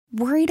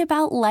Worried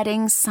about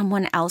letting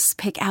someone else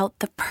pick out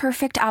the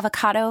perfect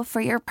avocado for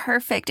your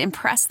perfect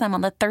impress them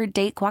on the third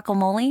date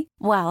guacamole?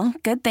 Well,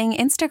 good thing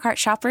Instacart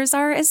shoppers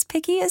are as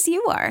picky as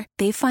you are.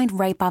 They find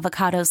ripe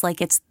avocados like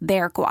it's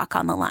their guac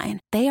on the line.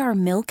 They are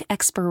milk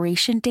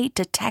expiration date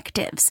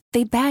detectives.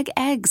 They bag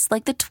eggs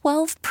like the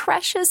 12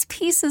 precious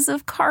pieces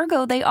of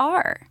cargo they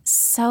are.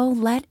 So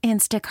let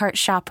Instacart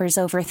shoppers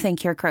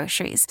overthink your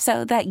groceries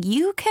so that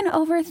you can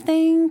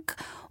overthink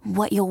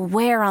what you'll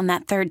wear on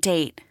that third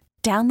date.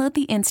 Download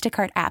the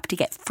Instacart app to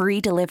get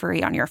free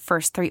delivery on your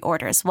first 3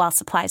 orders while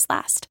supplies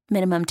last.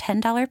 Minimum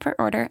 $10 per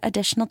order.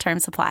 Additional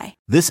terms apply.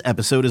 This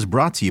episode is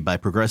brought to you by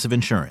Progressive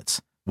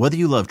Insurance. Whether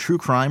you love true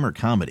crime or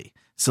comedy,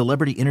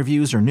 celebrity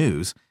interviews or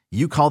news,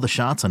 you call the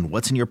shots on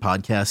what's in your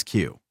podcast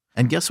queue.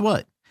 And guess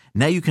what?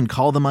 Now you can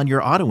call them on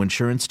your auto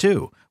insurance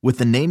too with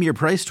the Name Your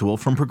Price tool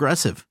from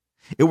Progressive.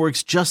 It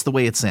works just the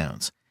way it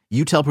sounds.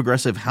 You tell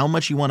Progressive how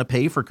much you want to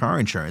pay for car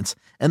insurance,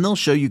 and they'll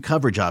show you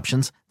coverage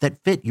options that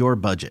fit your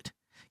budget.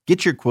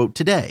 Get your quote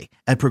today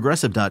at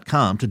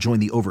Progressive.com to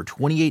join the over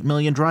 28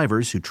 million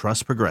drivers who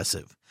trust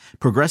Progressive.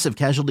 Progressive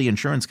Casualty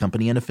Insurance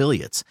Company and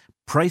Affiliates.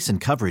 Price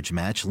and coverage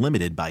match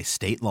limited by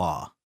state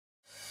law.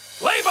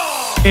 Play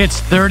ball!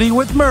 It's 30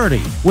 with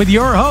Murdy, with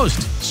your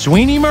host,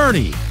 Sweeney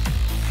Murdy.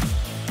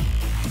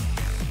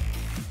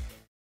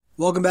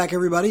 Welcome back,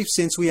 everybody.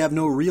 Since we have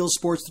no real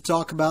sports to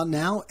talk about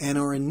now and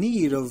are in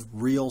need of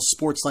real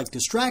sports-like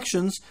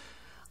distractions,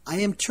 I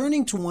am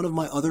turning to one of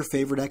my other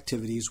favorite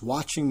activities,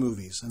 watching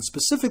movies, and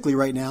specifically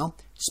right now,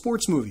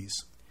 sports movies.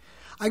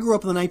 I grew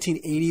up in the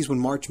 1980s when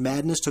March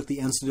Madness took the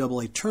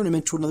NCAA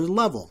tournament to another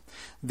level.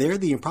 There,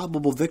 the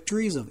improbable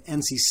victories of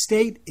NC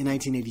State in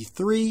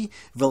 1983,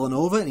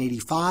 Villanova in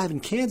 85,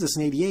 and Kansas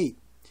in 88.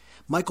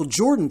 Michael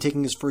Jordan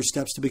taking his first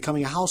steps to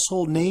becoming a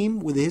household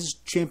name with his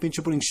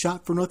championship-winning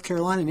shot for North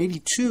Carolina in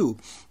 82.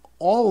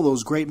 All of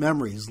those great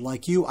memories.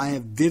 Like you, I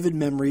have vivid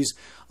memories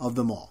of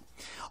them all.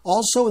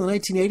 Also, in the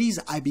 1980s,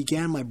 I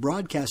began my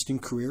broadcasting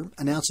career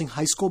announcing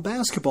high school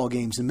basketball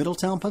games in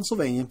Middletown,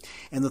 Pennsylvania,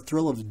 and the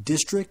thrill of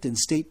district and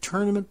state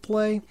tournament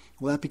play,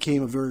 well, that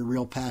became a very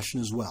real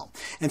passion as well.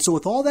 And so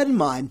with all that in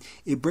mind,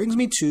 it brings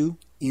me to,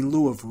 in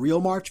lieu of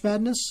real March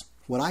Madness,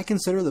 what I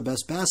consider the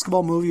best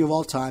basketball movie of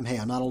all time. Hey,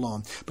 I'm not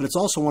alone, but it's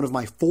also one of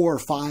my 4 or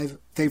 5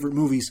 favorite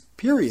movies,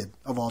 period,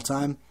 of all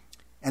time,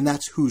 and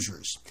that's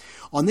Hoosiers.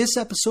 On this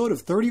episode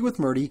of 30 with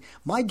Murdy,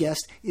 my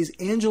guest is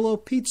Angelo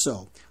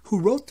Pizzo, who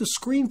wrote the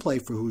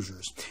screenplay for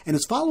Hoosiers. And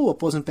his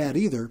follow-up wasn't bad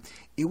either.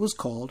 It was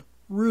called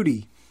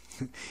Rudy.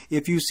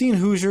 If you've seen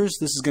Hoosiers,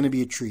 this is going to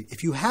be a treat.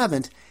 If you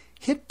haven't,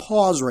 hit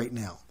pause right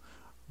now.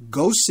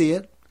 Go see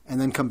it, and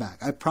then come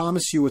back. I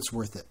promise you it's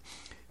worth it.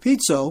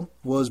 Pizzo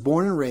was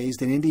born and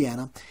raised in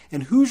Indiana,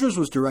 and Hoosiers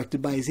was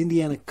directed by his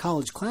Indiana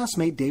college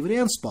classmate David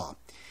Anspaugh.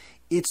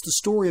 It's the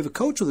story of a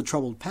coach with a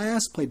troubled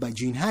past, played by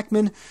Gene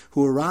Hackman,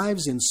 who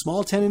arrives in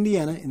small-town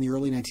Indiana in the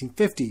early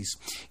 1950s.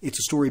 It's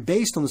a story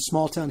based on the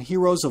small-town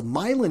heroes of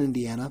Milan,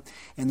 Indiana,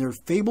 and their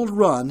fabled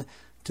run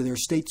to their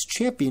state's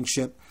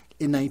championship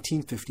in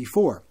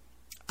 1954.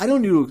 I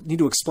don't need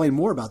to explain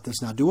more about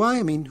this now, do I?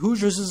 I mean,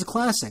 Hoosiers is a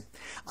classic.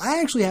 I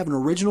actually have an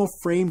original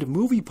framed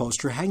movie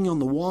poster hanging on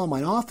the wall in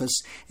my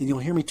office, and you'll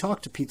hear me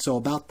talk to Pizzo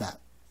about that.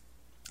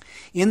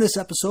 In this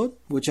episode,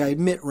 which I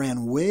admit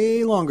ran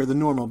way longer than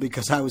normal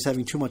because I was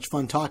having too much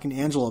fun talking to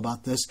Angelo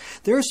about this,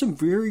 there are some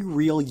very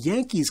real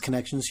Yankees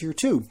connections here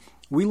too.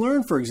 We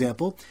learned, for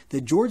example,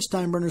 that George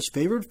Steinbrenner's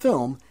favorite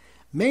film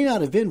may not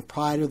have been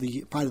Pride of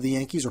the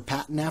Yankees or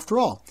Patton after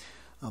all.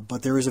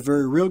 But there is a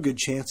very real good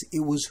chance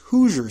it was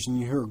Hoosiers, and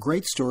you hear a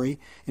great story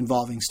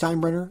involving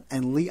Steinbrenner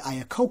and Lee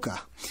Iacocca.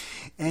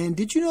 And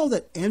did you know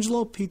that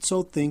Angelo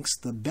Pizzo thinks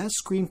the best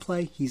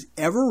screenplay he's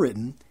ever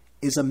written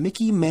is a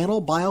Mickey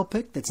Mantle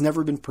biopic that's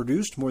never been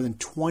produced more than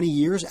 20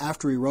 years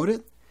after he wrote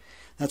it?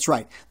 That's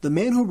right. The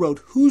man who wrote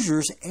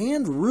Hoosiers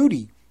and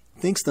Rudy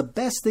thinks the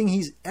best thing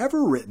he's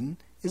ever written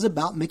is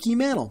about Mickey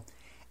Mantle,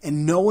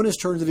 and no one has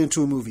turned it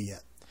into a movie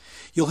yet.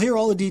 You'll hear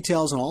all the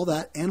details on all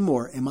that and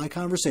more in my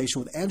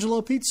conversation with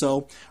Angelo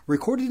Pizzo,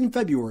 recorded in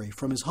February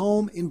from his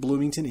home in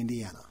Bloomington,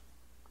 Indiana.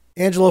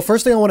 Angelo,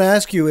 first thing I want to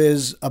ask you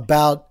is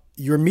about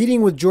your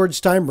meeting with George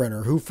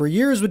Steinbrenner, who for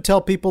years would tell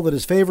people that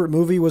his favorite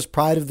movie was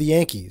Pride of the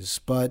Yankees,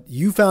 but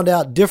you found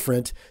out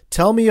different.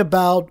 Tell me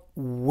about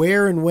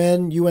where and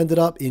when you ended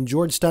up in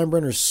George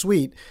Steinbrenner's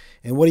suite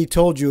and what he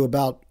told you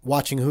about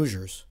watching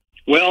Hoosiers.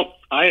 Well,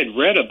 I had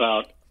read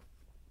about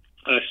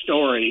a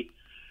story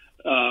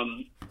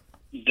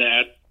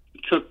that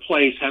took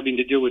place having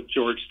to do with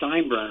George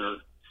Steinbrenner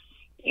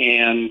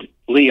and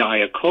Lee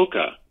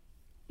Iacocca.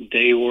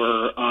 They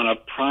were on a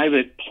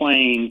private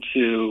plane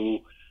to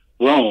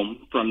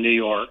Rome from New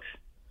York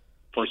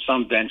for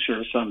some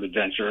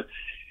adventure,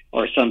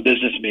 or some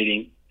business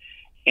meeting.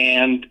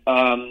 And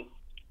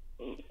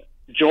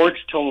George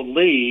told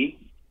Lee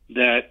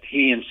that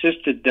he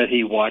insisted that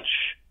he watch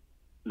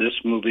this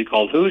movie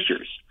called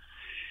Hoosiers.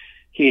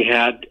 He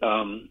had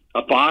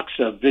a box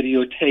of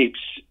videotapes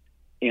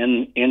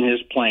in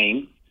his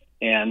plane,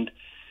 and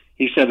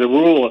he said the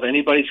rule, if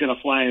anybody's going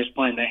to fly in his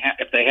plane,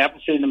 if they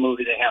haven't seen the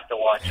movie, they have to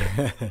watch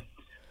it.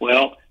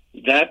 Well,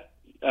 that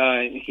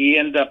he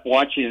ended up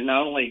watching it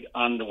not only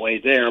on the way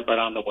there, but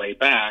on the way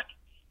back,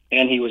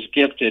 and he was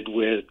gifted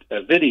with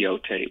a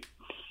videotape.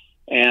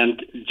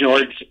 And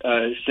George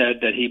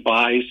said that he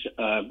buys,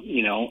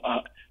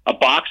 a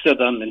box of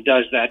them and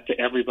does that to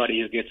everybody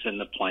who gets in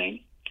the plane,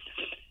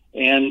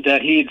 and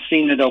that he had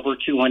seen it over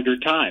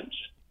 200 times.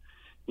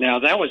 Now,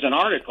 that was an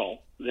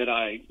article that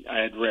I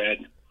had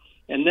read,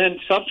 and then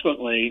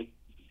subsequently,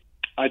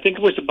 I think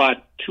it was about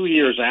 2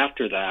 years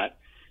after that,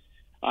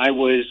 I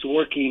was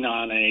working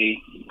on a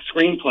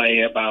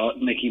screenplay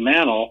about Mickey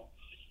Mantle,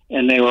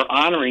 and they were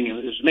honoring, it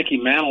was Mickey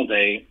Mantle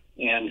Day,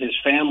 and his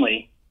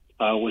family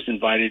was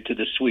invited to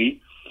the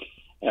suite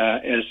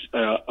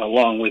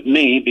along with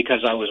me,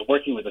 because I was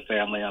working with the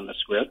family on the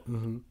script.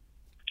 Mm-hmm.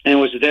 And it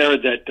was there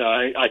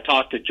that I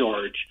talked to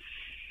George,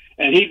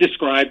 and he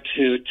described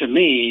to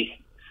me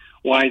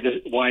why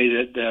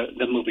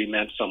the movie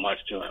meant so much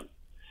to him.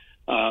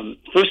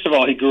 First of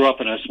all, he grew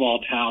up in a small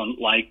town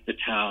like the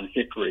town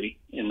Hickory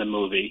in the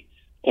movie,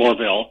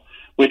 Orville,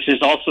 which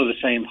is also the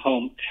same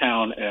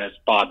hometown as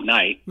Bob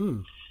Knight.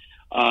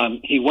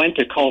 He went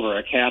to Culver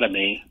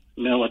Academy,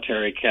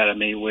 military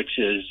academy, which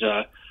is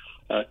a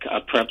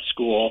prep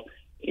school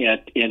in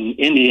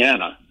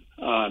Indiana,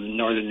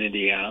 northern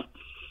Indiana.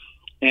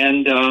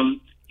 And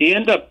he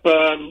ended up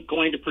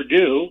going to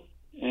Purdue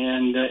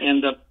and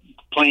ended up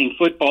playing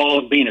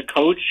football, being a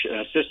coach,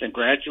 assistant,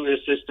 graduate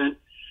assistant.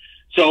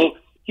 So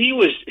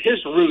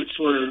his roots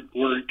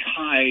were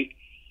tied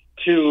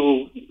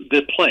to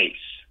the place,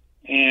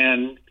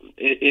 and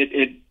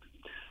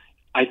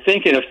I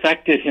think it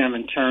affected him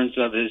in terms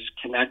of his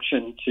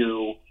connection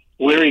to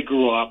where he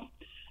grew up,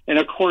 and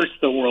of course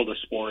the world of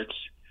sports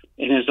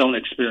and his own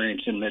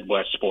experience in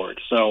Midwest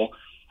sports. So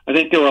I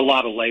think there were a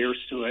lot of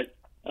layers to it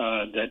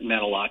that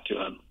meant a lot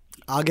to him.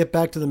 I'll get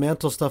back to the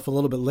Mantle stuff a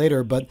little bit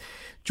later, but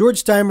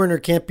George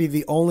Steinbrenner can't be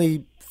the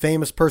only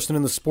famous person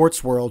in the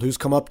sports world who's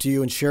come up to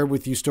you and shared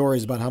with you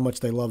stories about how much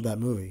they love that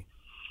movie.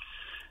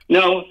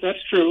 No,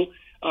 that's true.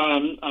 A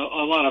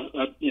lot of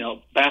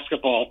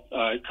basketball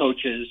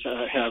coaches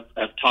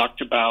have talked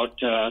to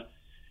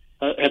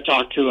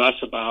us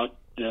about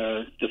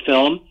the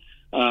film.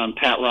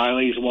 Pat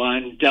Riley's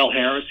one. Del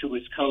Harris, who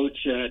was coach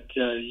for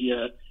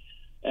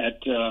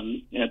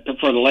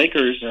the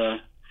Lakers.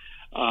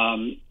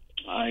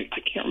 I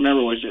can't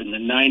remember, was it in the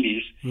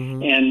 90s?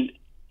 Mm-hmm.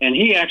 And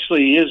he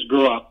actually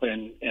grew up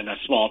in a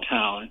small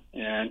town,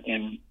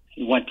 and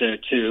he went to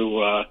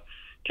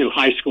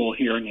high school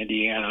here in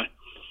Indiana.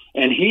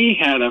 And he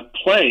had a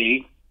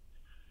play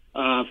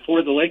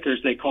for the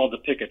Lakers they called the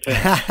Picket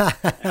Fence.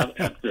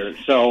 After.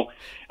 So,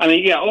 I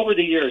mean, yeah, over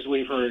the years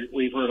we've heard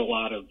a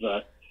lot of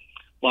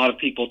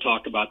people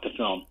talk about the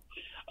film.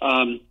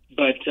 I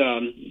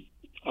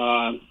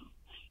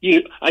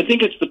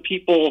think it's the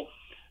people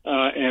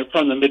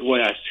from the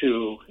Midwest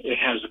who it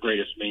has the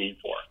greatest meaning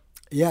for.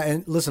 Yeah,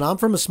 and listen, I'm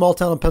from a small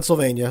town in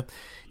Pennsylvania,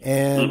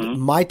 and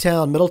my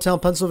town, Middletown,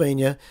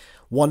 Pennsylvania,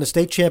 won the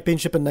state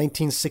championship in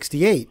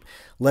 1968,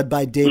 led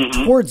by Dave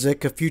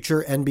Twardzik, a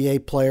future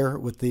NBA player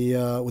with the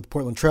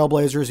Portland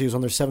Trailblazers. He was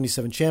on their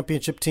 77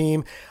 championship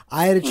team.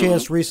 I had a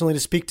chance recently to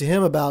speak to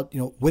him about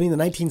winning the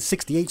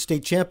 1968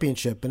 state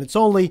championship, and it's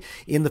only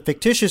in the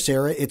fictitious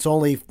era. It's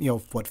only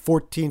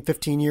 14,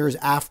 15 years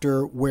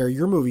after where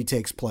your movie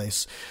takes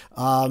place.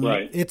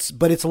 Right.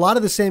 But it's a lot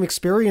of the same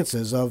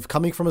experiences of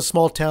coming from a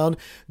small town,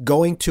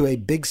 going to a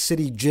big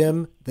city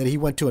gym that he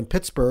went to in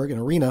Pittsburgh, an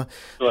arena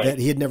that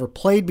he had never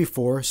played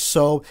before.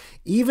 So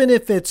even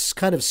if it's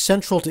kind of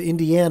central to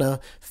Indiana,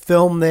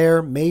 filmed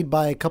there, made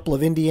by a couple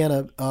of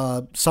Indiana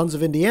sons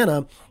of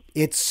Indiana,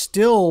 it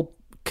still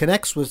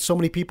connects with so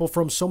many people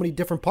from so many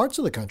different parts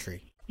of the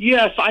country.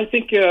 Yes, I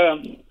think.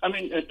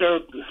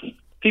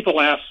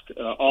 People ask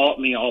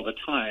me all the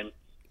time,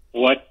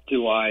 what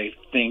do I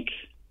think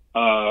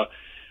are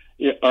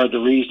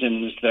the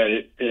reasons that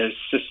it is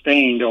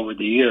sustained over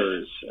the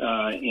years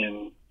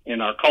in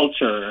our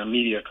culture, our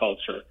media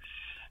culture,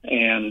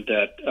 and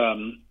that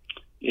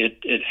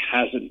it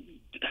hasn't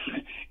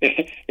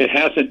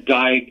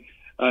died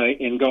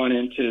in going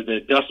into the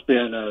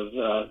dustbin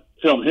of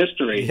film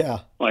history,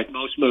 like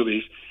most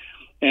movies.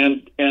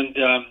 And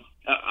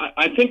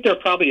I think there are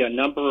probably a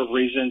number of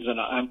reasons, and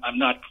I'm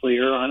not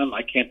clear on them.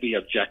 I can't be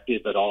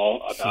objective at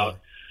all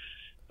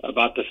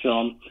about the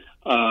film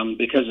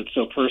because it's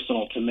so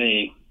personal to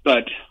me.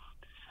 But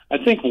I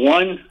think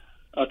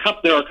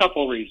there are a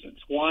couple of reasons.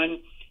 One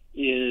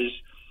is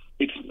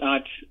it's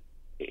not.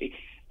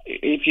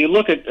 If you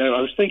look at,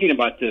 I was thinking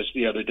about this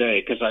the other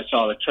day because I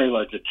saw the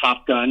trailer to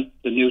Top Gun,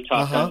 the new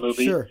Top Gun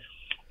movie,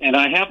 and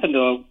I happened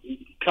to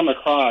come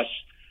across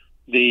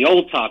the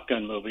old Top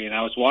Gun movie, and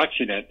I was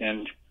watching it,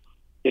 and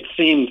it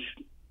seemed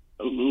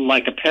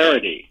like a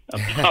parody of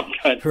Top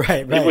Gun.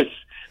 Right. It was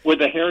with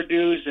the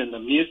hairdos and the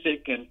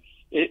music, and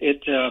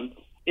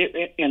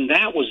and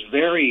that was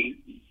very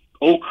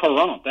au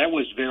courant. That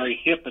was very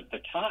hip at the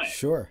time.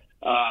 Sure.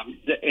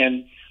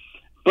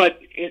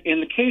 But in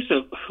the case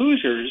of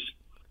Hoosiers,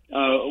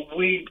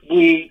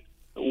 we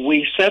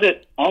set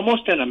it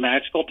almost in a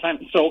magical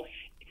time. So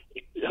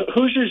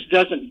Hoosiers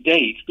doesn't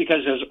date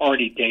because it was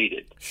already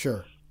dated.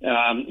 Sure.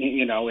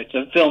 It's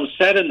a film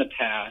set in the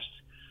past,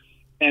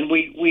 and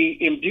we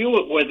imbue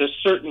it with a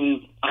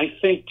certain, I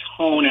think,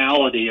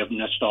 tonality of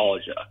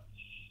nostalgia.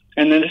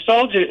 And the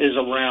nostalgia is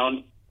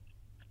around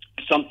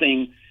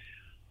something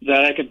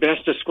that I could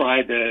best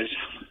describe as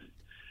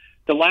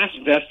the last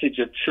vestige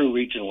of true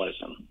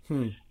regionalism.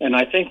 And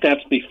I think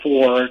that's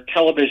before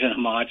television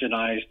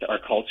homogenized our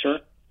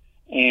culture,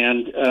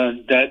 and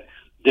that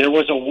there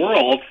was a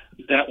world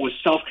that was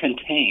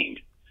self-contained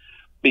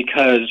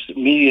because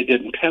media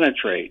didn't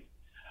penetrate.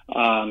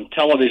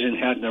 Television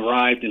hadn't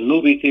arrived in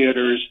movie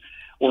theaters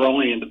or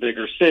only in the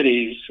bigger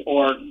cities,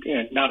 or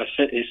not a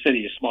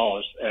city as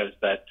small as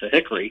that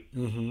Hickory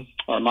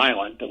or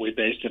Milan that we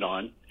based it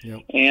on.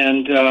 Yep.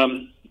 And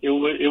it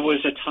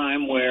was a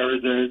time where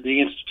the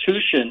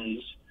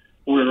institutions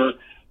were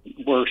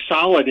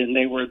solid, and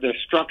they were the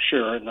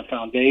structure and the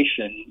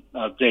foundation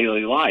of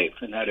daily life,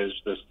 and that is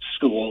the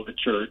school, the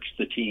church,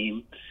 the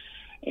team,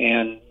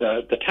 and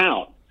the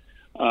town.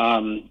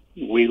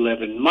 We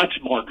live in much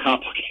more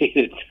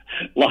complicated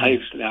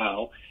lives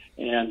now,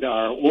 and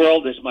our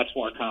world is much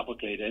more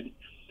complicated.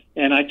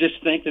 And I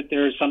just think that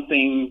there's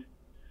something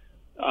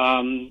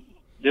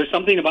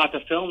about the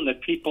film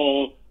that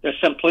there's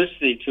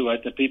simplicity to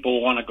it that people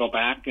want to go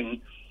back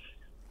and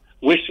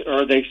wish,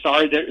 or they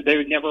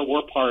never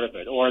were part of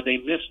it, or they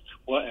missed,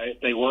 if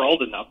they were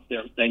old enough,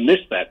 they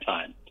missed that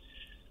time.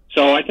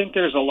 So I think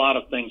there's a lot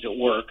of things at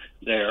work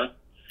there.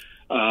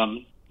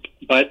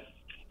 But,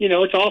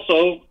 it's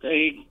also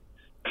a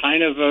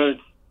kind of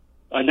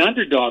an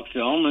underdog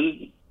film,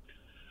 and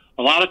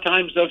a lot of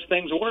times those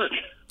things work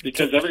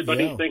because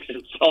everybody thinks of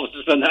themselves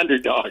as an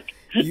underdog.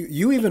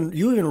 You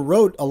even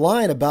wrote a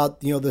line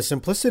about the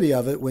simplicity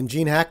of it when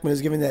Gene Hackman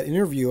is giving that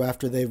interview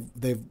after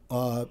they've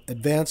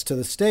advanced to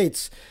the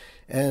States,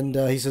 and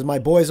he says, "My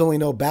boys only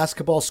know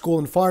basketball, school,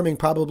 and farming,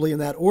 probably in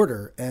that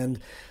order." And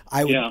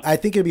I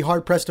think it'd be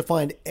hard pressed to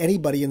find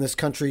anybody in this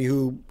country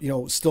who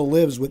still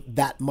lives with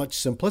that much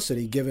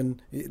simplicity,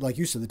 given, like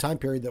you said, the time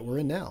period that we're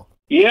in now.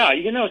 Yeah,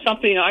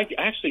 something, I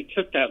actually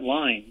took that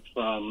line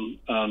from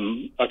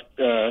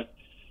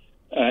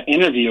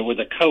interview with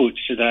a coach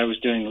that I was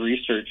doing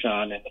research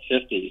on in the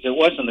 50s. It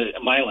wasn't a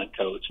Milan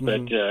coach,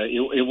 but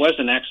it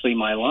wasn't actually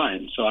my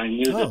line, so I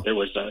knew that there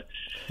was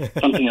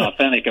something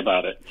authentic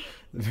about it.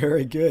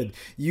 Very good.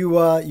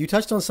 You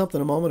touched on something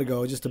a moment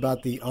ago, just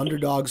about the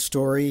underdog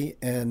story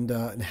and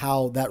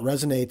how that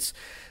resonates.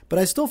 But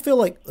I still feel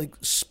like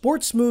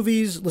sports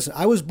movies. Listen,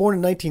 I was born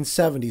in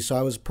 1970, so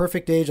I was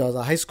perfect age. I was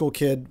a high school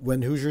kid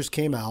when Hoosiers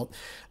came out.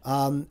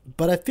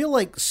 But I feel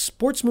like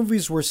sports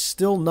movies were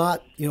still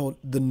not,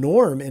 the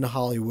norm in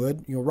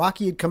Hollywood.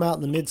 Rocky had come out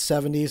in the mid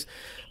 70s,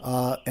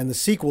 and the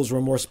sequels were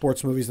more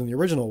sports movies than the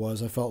original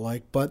was, I felt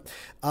like. But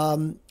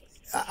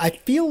I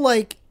feel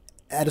like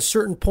at a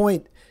certain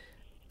point,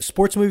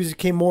 sports movies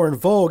became more in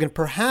vogue, and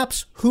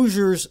perhaps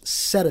Hoosiers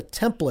set a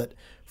template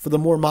for the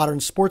more modern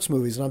sports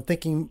movies. And I'm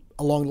thinking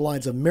along the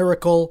lines of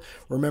Miracle,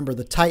 Remember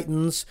the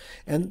Titans,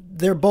 and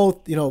they're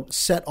both,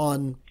 set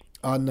on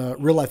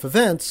real life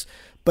events.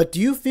 But do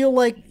you feel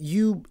like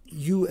you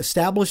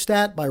established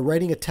that by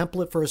writing a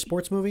template for a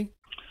sports movie?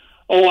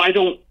 Oh, I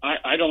don't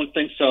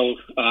think so.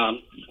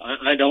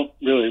 I don't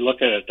really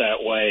look at it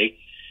that way.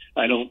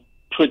 I don't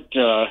put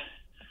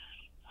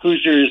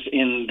Hoosiers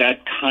in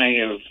that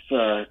kind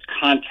of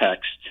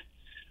context.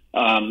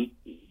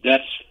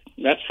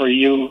 That's for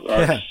you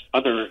or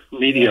other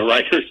media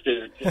writers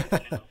to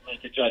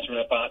make a judgment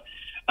about.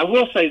 I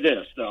will say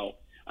this, though.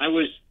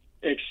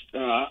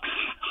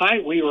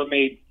 We were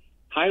made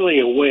highly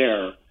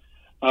aware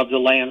of the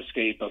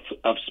landscape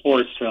of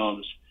sports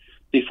films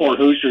before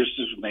Hoosiers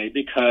was made,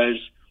 because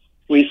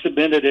we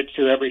submitted it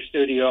to every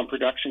studio and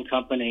production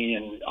company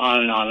and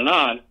on and on and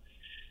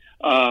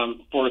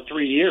on for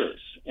 3 years,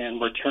 and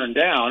were turned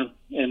down.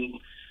 And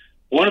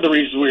one of the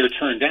reasons we were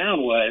turned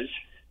down was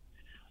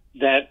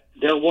that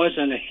there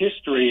wasn't a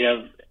history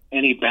of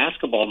any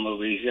basketball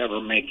movies ever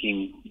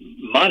making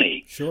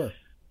money. Sure.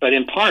 But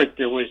in part,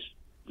 there was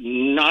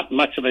not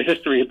much of a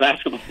history of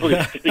basketball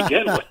movies to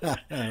begin with.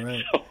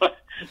 Right.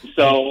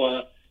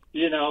 So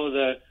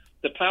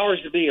the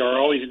powers to be are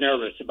always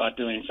nervous about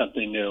doing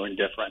something new and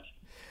different,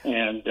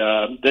 and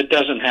that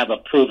doesn't have a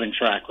proven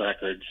track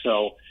record.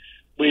 So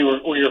we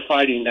were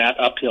fighting that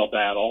uphill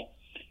battle.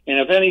 And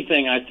if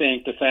anything, I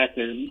think the fact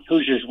that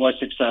Hoosiers was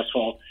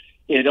successful,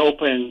 it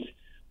opened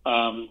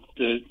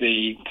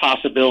the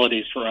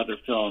possibilities for other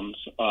films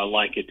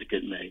like it to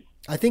get made.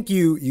 I think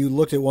you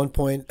looked at one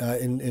point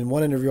in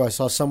one interview I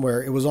saw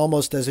somewhere, it was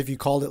almost as if you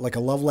called it like a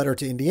love letter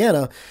to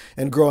Indiana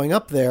and growing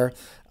up there.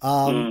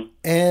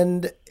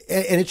 And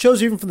it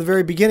shows even from the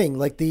very beginning,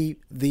 like the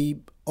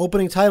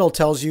opening title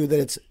tells you that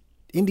it's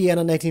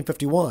Indiana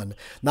 1951,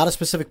 not a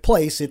specific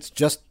place. It's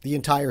just the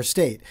entire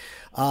state.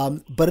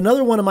 But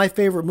another one of my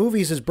favorite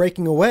movies is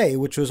Breaking Away,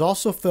 which was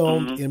also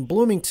filmed in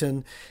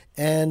Bloomington.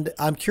 And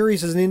I'm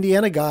curious, as an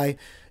Indiana guy,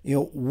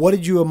 what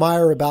did you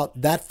admire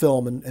about that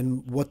film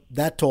and what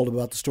that told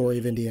about the story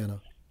of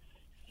Indiana?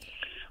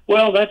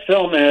 Well, that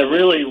film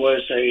really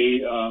was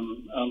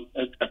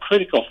a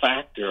critical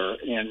factor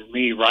in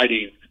me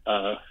writing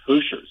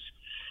Hoosiers,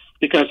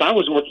 because I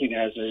was working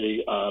as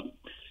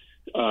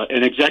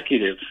an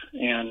executive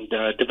and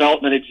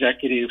development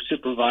executive,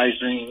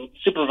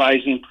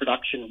 supervising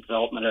production and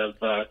development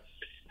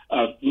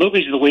of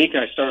movies of the week.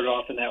 I started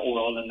off in that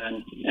world and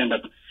then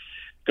ended up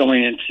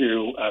going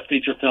into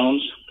feature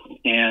films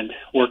and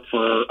worked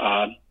for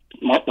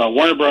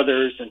Warner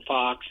Brothers and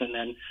Fox, and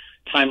then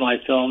Time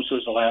Life Films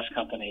was the last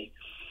company.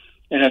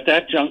 And at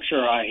that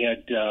juncture, I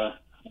had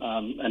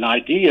an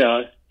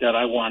idea that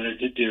I wanted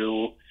to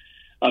do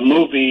a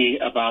movie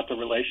about the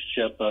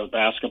relationship of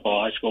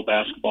basketball, high school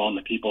basketball, and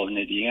the people in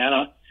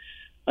Indiana.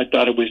 I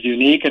thought it was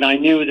unique, and I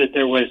knew that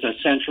there was a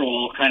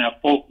central kind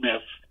of folk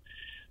myth,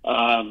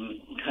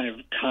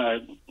 kind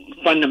of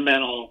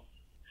fundamental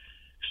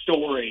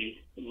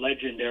story,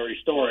 legendary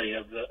story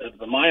of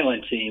the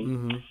Milan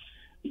team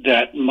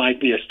that might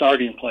be a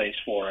starting place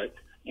for it.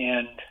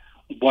 And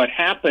what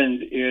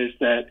happened is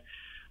that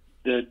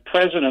the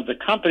president of the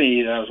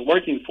company that I was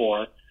working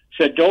for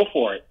said, go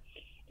for it.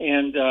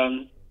 And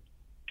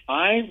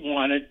I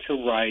wanted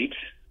to write,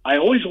 I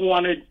always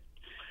wanted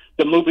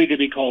the movie to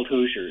be called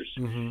Hoosiers.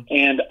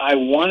 And I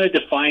wanted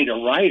to find a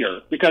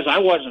writer, because I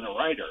wasn't a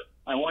writer.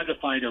 I wanted to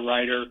find a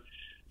writer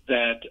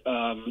that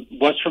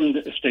was from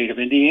the state of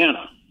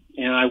Indiana.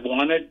 And I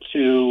wanted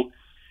to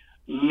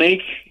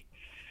make,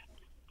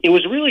 it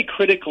was really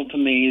critical to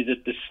me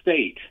that the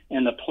state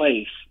and the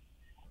place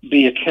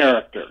be a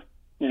character,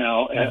 you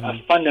know,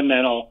 a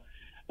fundamental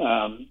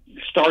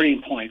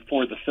starting point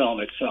for the film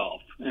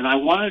itself. And I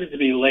wanted it to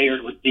be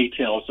layered with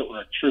details that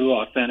were true,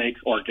 authentic,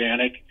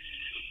 organic.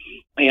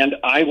 And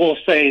I will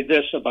say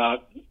this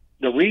about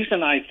the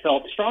reason I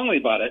felt strongly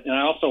about it, and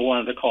I also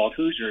wanted to call it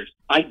Hoosiers,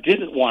 I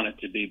didn't want it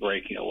to be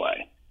Breaking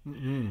Away.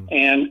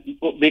 And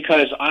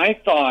because I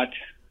thought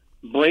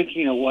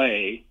Breaking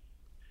Away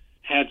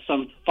had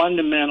some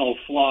fundamental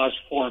flaws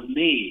for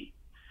me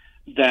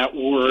that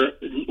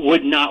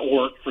would not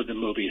work for the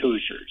movie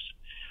Hoosiers.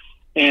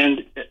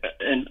 And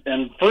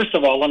first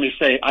of all, let me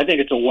say, I think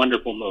it's a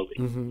wonderful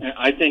movie.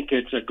 I think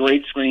it's a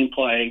great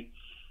screenplay,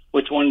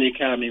 which won the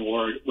Academy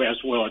Award,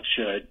 as well it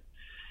should.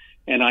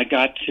 And I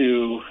got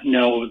to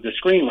know the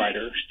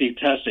screenwriter, Steve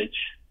Tessich,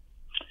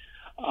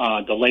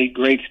 the late,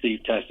 great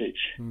Steve Tessich.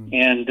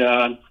 And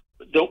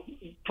the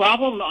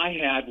problem I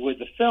had with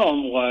the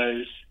film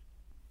was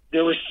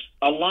there was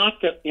a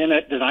lot in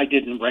it that I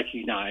didn't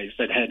recognize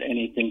that had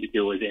anything to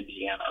do with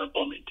Indiana or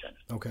Bloomington.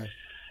 Okay.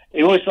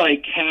 It was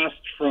like cast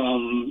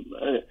from,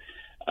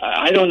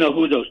 I don't know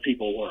who those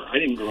people were. I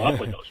didn't grow up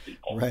with those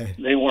people. Right.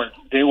 They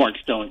weren't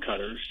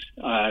stonecutters.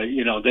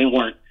 You know, they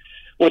weren't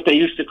what they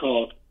used to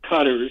call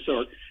cutters,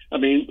 or, I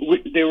mean,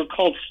 they were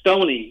called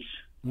stonies.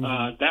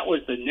 That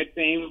was the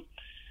nickname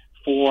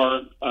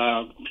for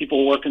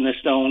people working the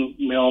stone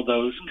mill,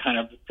 those kind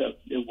of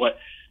what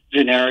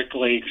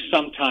generically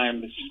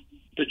sometimes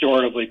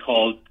pejoratively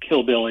called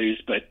killbillies,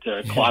 but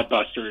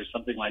clodbusters,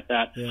 something like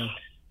that. Yeah.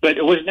 But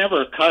it was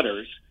never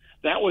cutters.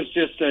 That was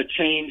just a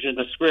change in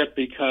the script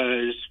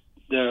because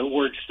the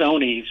word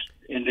stonies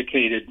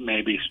indicated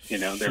maybe, you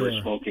know, they were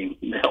smoking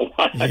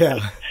marijuana.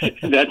 Yeah.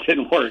 That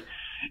didn't work.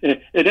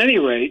 At any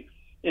rate,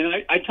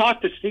 and I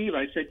talked to Steve,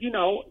 I said, you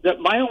know,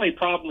 that my only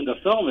problem with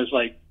the film is,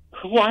 like,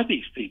 who are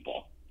these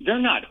people? They're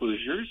not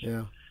Hoosiers.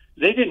 Yeah.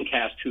 They didn't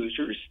cast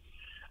Hoosiers.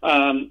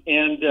 And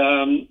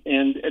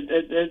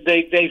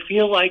they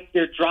feel like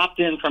they're dropped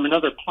in from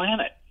another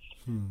planet.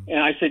 And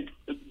I said,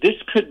 this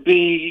could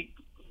be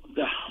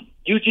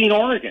Eugene,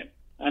 Oregon.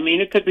 I mean,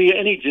 it could be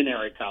any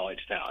generic college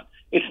town.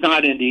 It's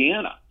not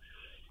Indiana.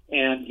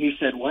 And he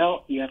said,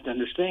 well, you have to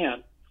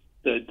understand,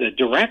 the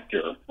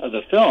director of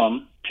the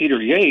film,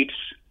 Peter Yates,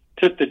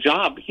 took the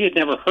job. He had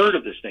never heard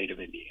of the state of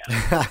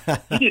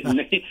Indiana.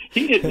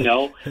 He didn't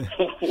know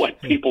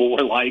what people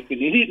were like, and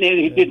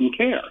he didn't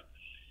care.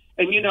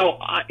 And, you know,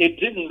 it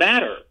didn't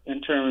matter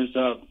in terms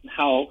of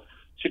how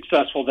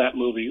successful that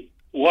movie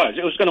was.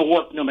 It was going to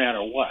work no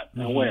matter what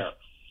and where.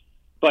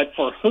 But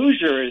for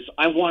Hoosiers,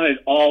 I wanted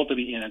all to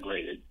be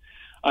integrated.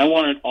 I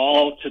wanted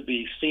all to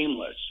be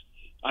seamless.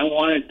 I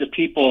wanted the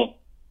people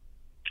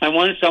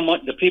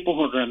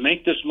who were going to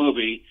make this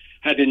movie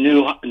had to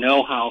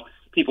know how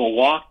people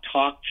walk,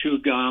 talk, chew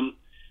gum,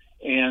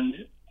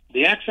 and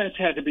the accents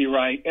had to be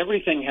right.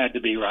 Everything had to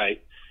be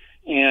right.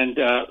 And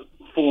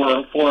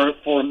for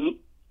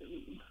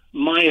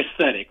my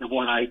aesthetic of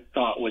what I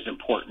thought was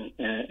important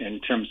in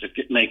terms of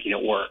making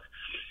it work.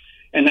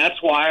 And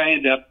that's why I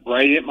ended up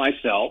writing it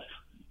myself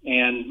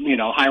and, you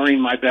know, hiring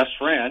my best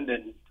friend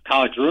and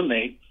college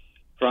roommate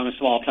from a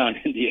small town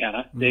in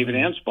Indiana, David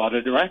Anspaugh,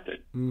 to direct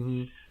it.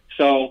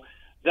 So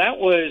that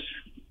was,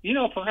 you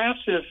know, perhaps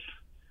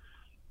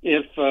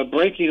if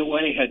Breaking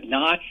Away had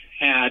not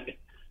had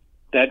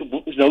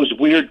those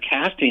weird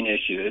casting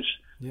issues,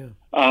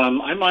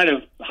 I might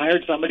have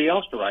hired somebody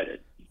else to write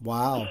it.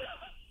 Wow.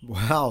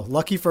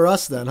 Lucky for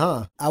us then,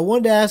 huh? I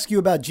wanted to ask you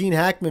about Gene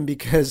Hackman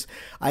because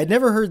I had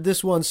never heard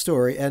this one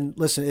story. And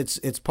listen,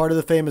 it's part of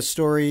the famous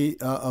story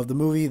of the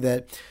movie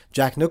that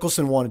Jack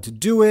Nicholson wanted to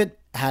do it.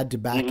 had to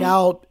back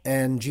out,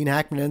 and Gene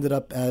Hackman ended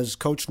up as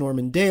Coach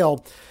Norman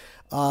Dale.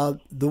 The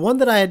one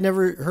that I had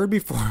never heard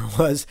before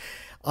was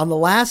on the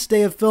last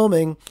day of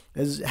filming,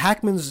 as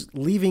Hackman's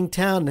leaving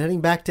town and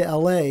heading back to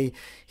L.A.,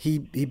 he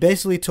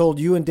basically told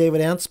you and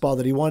David Anspaugh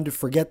that he wanted to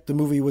forget the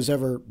movie was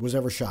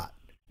ever shot.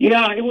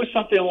 Yeah, it was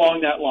something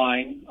along that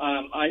line.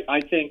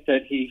 I think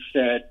that he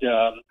said,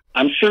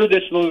 I'm sure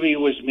this movie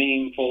was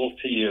meaningful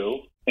to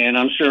you, and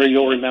I'm sure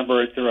you'll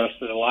remember it the rest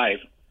of your life.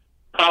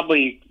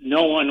 Probably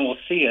no one will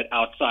see it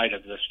outside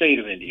of the state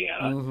of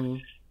Indiana. Mm-hmm.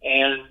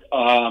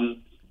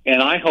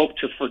 And I hope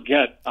to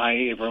forget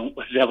I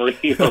was ever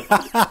here by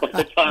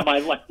the time I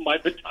left.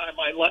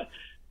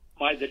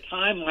 By the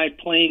time my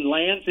plane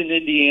lands in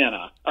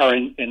Indiana or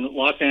in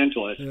Los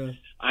Angeles, yeah.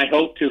 I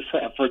hope to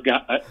have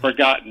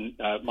forgotten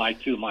my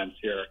 2 months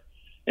here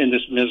in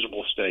this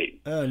miserable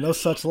state. No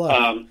such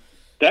luck.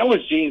 That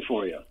was Gene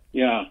for you.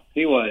 Yeah,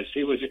 he was.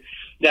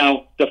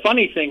 Now, the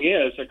funny thing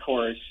is, of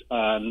course,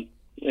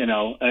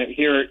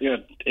 here,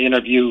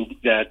 interview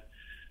that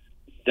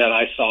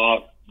I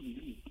saw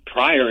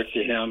prior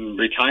to him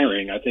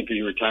retiring. I think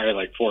he retired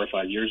like 4 or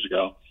 5 years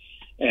ago.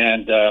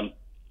 And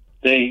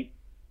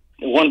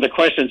one of the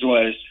questions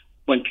was,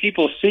 when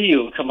people see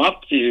you, come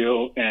up to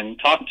you and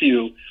talk to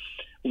you,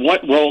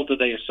 what role do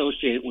they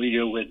associate with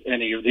you with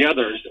any of the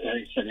others? And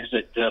he said, is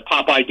it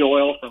Popeye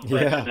Doyle from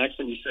Fred the Next?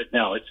 And he said,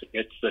 no,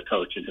 it's the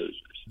coach in Hoosiers.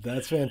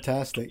 That's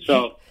fantastic.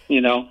 So,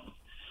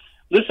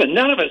 listen,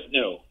 none of us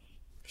knew.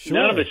 Sure.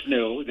 None of us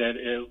knew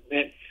that.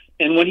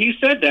 And when he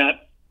said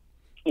that,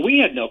 we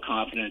had no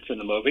confidence in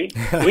the movie.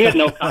 We had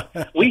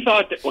we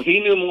thought that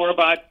he knew more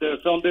about the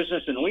film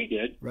business than we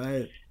did.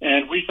 Right.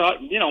 And we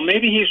thought,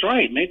 maybe he's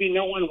right. Maybe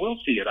no one will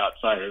see it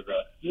outside of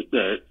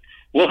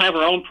we'll have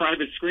our own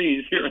private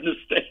screens here in the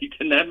state,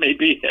 and that may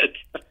be it.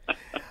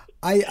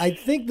 I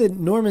think that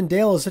Norman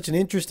Dale is such an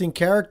interesting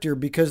character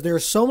because there are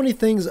so many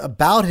things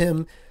about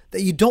him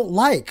that you don't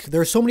like.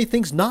 There are so many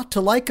things not to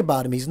like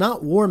about him. He's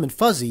not warm and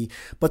fuzzy,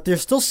 but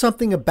there's still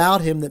something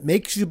about him that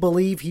makes you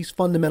believe he's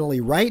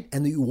fundamentally right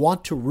and that you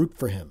want to root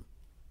for him.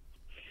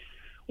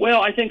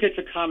 Well, I think it's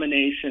a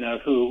combination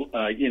of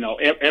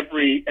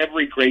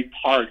every great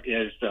part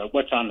is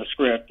what's on the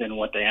script and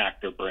what the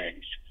actor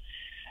brings.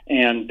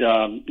 And,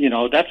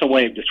 that's a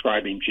way of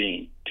describing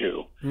Gene,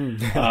 too.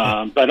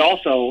 But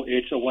also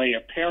it's a way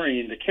of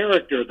pairing the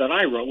character that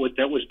I wrote with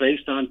that was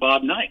based on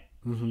Bob Knight.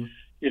 Mm-hmm.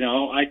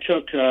 I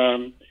took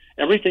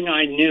everything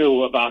I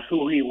knew about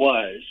who he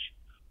was,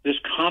 this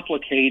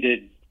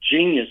complicated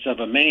genius of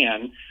a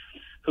man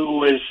who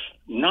was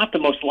not the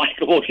most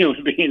likable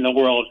human being in the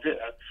world,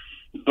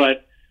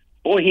 but,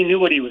 boy, he knew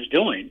what he was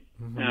doing.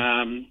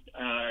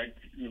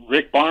 Mm-hmm.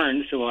 Rick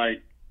Barnes, who I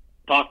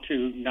talked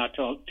to not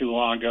too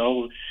long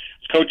ago, was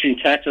coaching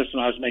Texas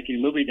when I was making a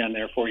movie down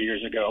there 4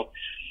 years ago,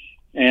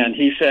 and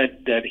he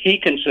said that he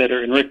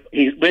considered, and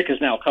Rick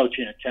is now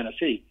coaching at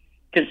Tennessee,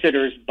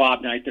 considers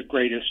Bob Knight the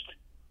greatest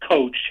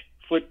coach,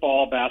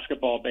 football,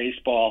 basketball,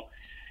 baseball,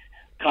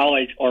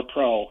 college or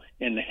pro,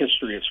 in the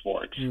history of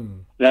sports.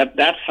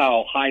 That's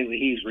how highly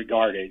he's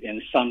regarded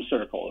in some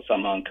circles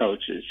among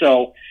coaches.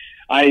 So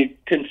I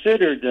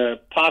considered the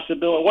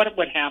possibility, what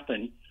would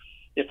happen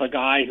if a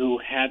guy who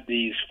had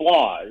these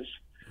flaws,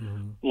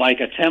 like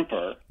a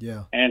temper,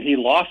 and he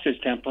lost his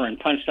temper and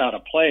punched out a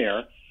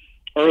player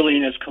early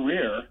in his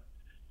career,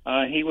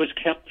 he was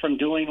kept from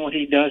doing what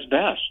he does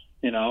best.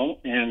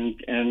 And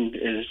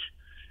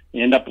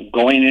end up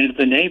going into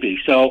the Navy.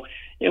 So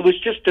it was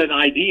just an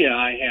idea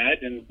I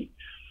had,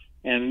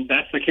 and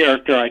that's the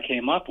character I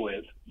came up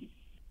with.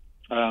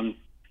 A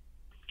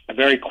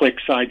very quick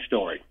side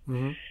story.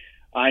 Mm-hmm.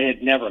 I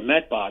had never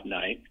met Bob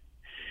Knight,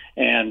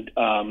 and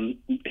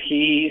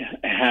he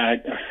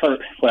had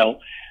heard. Well,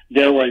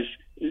 there was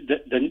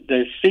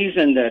the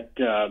season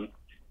that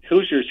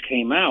Hoosiers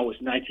came out was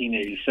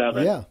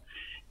 1987. Yeah,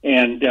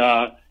 and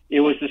it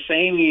was the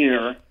same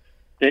year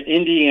that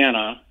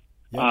Indiana,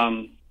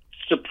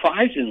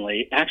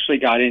 surprisingly, actually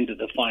got into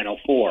the Final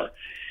Four.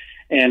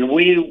 And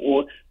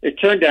it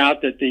turned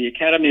out that the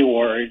Academy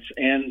Awards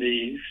and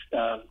the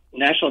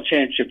National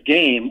Championship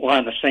game were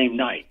on the same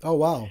night. Oh,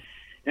 wow.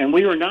 And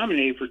we were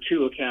nominated for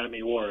 2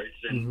 Academy Awards.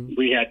 And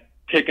we had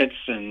tickets,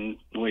 and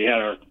we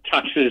had our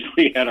tuxes,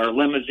 we had our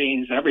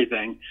limousines,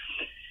 everything.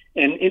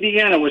 And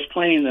Indiana was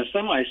playing the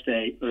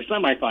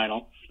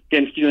semifinal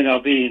against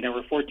UNLV, and there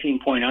were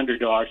 14-point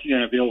underdogs.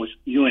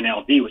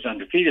 UNLV was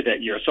undefeated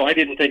that year, so I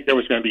didn't think there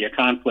was going to be a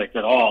conflict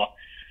at all.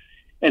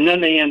 And then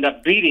they end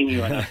up beating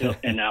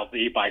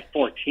UNLV by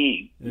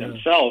 14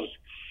 themselves,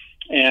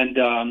 and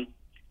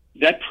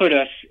that put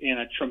us in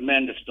a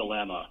tremendous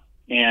dilemma.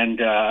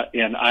 And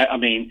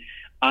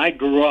I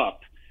grew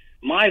up.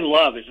 My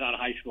love is not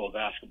high school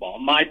basketball.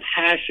 My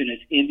passion is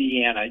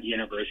Indiana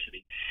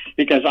University,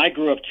 because I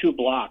grew up 2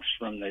 blocks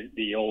from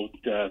the old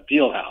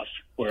field house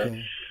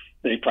where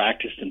they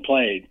practiced and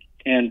played.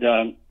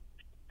 And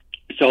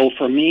so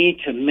for me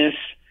to miss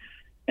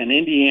an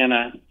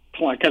Indiana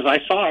because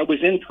I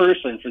was in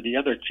person for the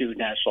other two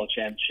national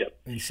championship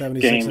in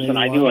 76 games, and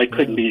I knew I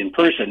couldn't be in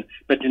person,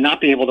 but to not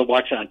be able to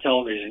watch it on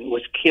television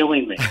was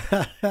killing me.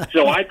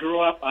 So I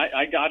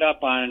got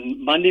up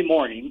on Monday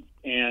morning,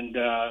 and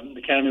the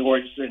Academy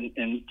Awards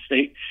and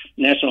state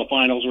national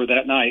finals were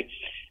that night.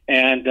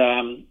 And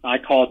I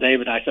called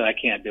David, and I said, I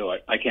can't do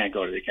it. I can't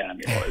go to the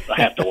Academy Awards.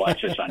 I have to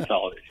watch this on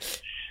television.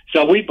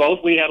 So we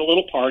had a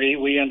little party.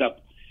 We ended up,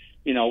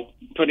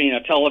 putting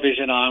a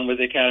television on with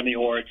the Academy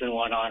Awards and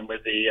one on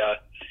with the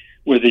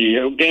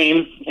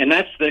game. And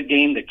that's the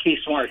game that Keith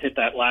Smart hit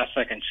that last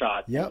second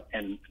shot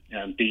and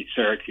beat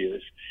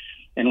Syracuse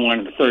and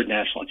won the third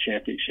national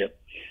championship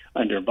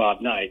under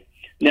Bob Knight.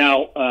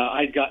 Now,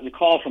 I'd gotten a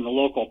call from the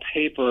local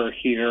paper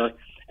here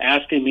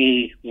asking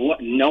me,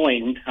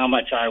 knowing how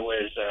much I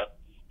was a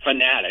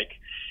fanatic,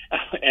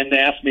 and they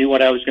asked me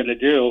what I was going to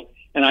do.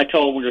 And I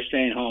told them we were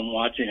staying home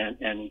watching it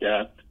and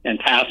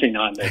passing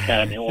on the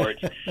Academy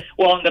Awards.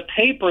 Well, in the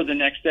paper the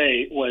next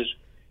day was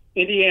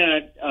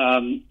Indiana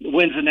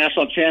wins the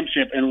national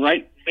championship, and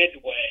right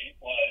midway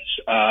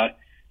was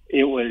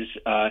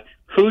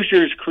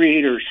Hoosiers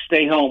creators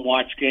stay home,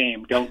 watch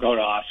game, don't go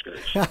to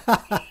Oscars.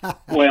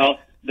 Well,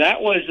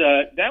 that was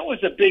a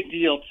big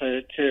deal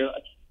to.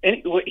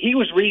 And he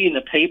was reading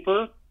the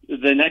paper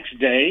the next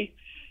day,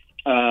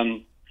 or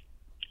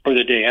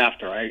the day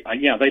after.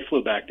 They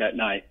flew back that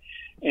night.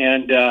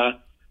 And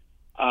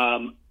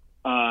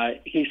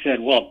he said,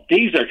 well,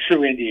 these are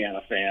true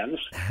Indiana fans.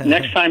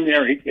 Next time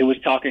there, he was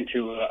talking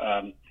to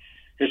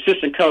his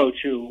assistant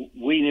coach, who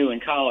we knew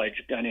in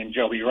college, a guy named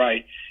Joby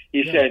Wright.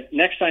 He said,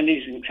 next time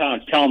these in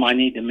college, tell them I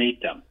need to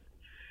meet them.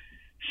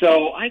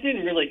 So I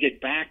didn't really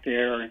get back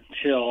there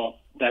until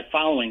that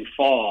following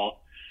fall.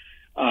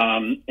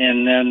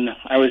 And then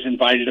I was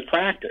invited to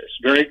practice,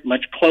 very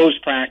much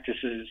closed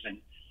practices, and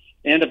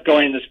ended up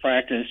going to this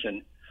practice,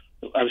 and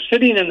I was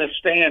sitting in the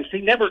stands.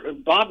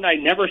 Bob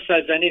Knight never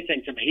says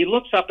anything to me. He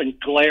looks up and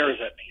glares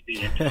at me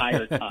the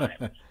entire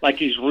time, like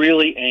he's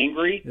really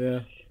angry. Yeah.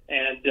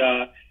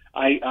 And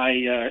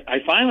I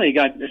finally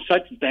got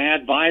such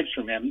bad vibes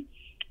from him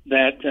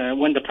that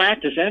when the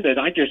practice ended,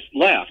 I just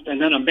left.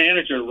 And then a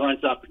manager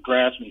runs up and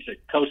grabs me and said,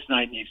 Coach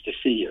Knight needs to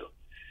see you.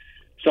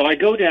 So I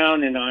go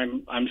down, and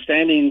I'm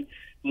standing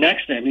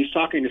next to him. He's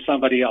talking to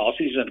somebody else.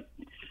 He's a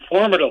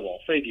formidable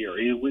figure.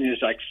 He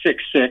was like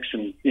 6'6"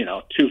 and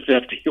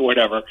 250 or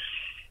whatever.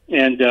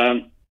 And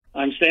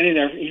I'm standing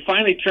there. He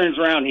finally turns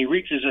around. He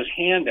reaches his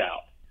hand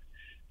out,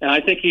 and I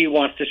think he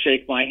wants to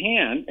shake my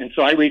hand. And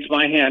so I reach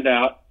my hand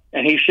out,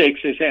 and he shakes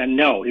his hand.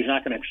 No, he's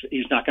not going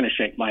to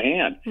shake my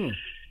hand.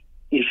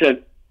 He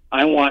said,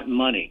 "I want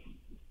money."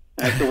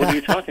 I said, "What are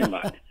you talking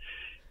about?"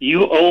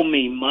 "You owe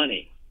me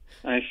money."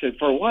 I said,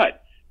 "For what?"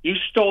 "You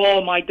stole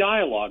all my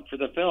dialogue for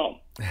the film."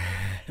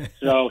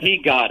 So he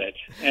got it.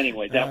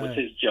 Anyway, that was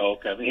his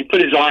joke. I mean, he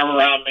put his arm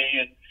around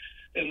me,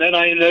 and then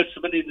I ended up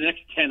spending the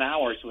next 10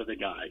 hours with the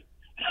guy.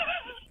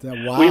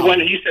 Wow.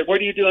 He said, "What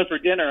are you doing for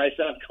dinner?" I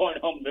said, "I'm going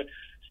home to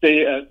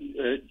stay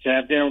to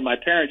have dinner with my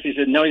parents." He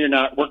said, "No, you're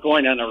not. We're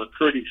going on a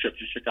recruiting trip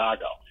to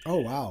Chicago." Oh,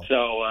 wow.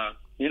 So, I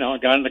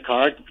got in the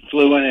car,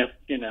 flew in,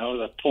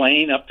 the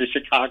plane up to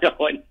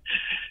Chicago, and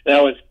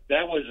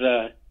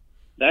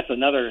that's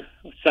another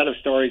set of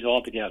stories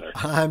altogether.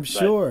 I'm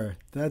sure.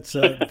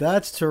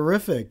 That's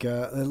terrific.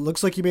 It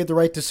looks like you made the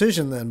right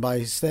decision then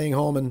by staying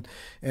home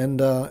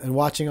and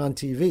watching on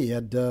TV. You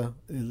had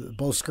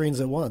both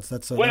screens at once.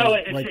 That's a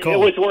right call. It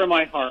was where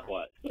my heart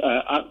was.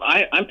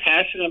 I'm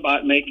passionate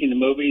about making the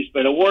movies,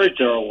 but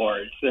awards are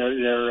awards.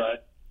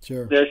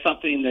 Sure. They're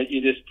something that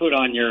you just put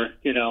on your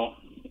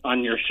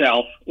on your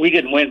shelf. We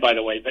didn't win, by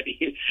the way, but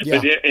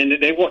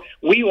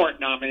we weren't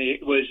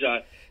nominated. It was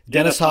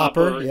Dennis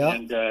Hopper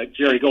and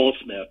Jerry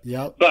Goldsmith.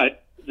 Yep.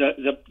 But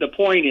the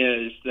point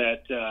is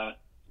that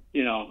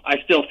I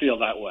still feel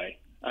that way.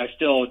 I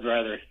still would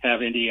rather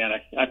have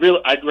Indiana. I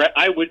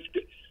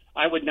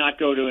would not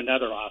go to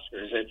another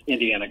Oscars if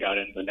Indiana got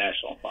into the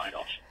national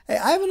finals. Hey,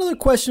 I have another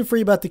question for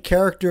you about the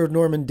character of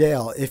Norman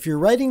Dale. If you're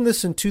writing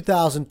this in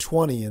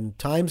 2020 and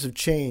times have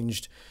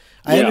changed,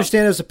 I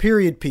understand it was a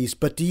period piece,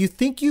 but do you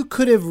think you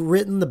could have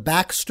written the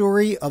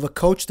backstory of a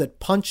coach that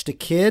punched a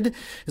kid?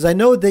 Because I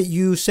know that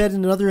you said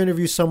in another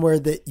interview somewhere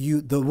that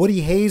the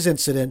Woody Hayes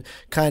incident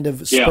kind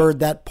of spurred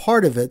that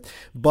part of it.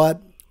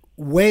 But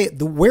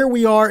where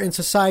we are in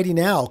society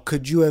now,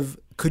 could you have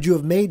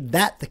made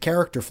that the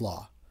character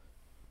flaw?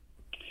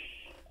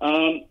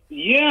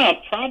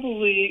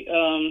 Probably.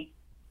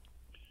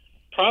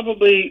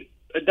 Probably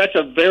that's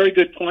a very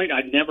good point.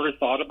 I'd never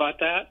thought about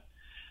that.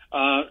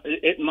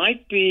 It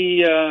might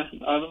be a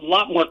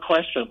lot more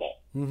questionable.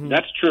 Mm-hmm.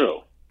 That's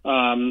true.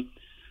 I'm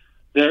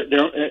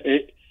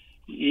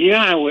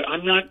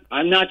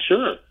not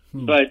sure,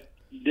 but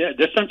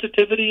the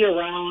sensitivity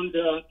around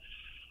the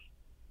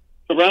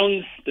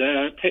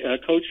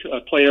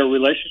coach-player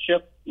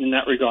relationship in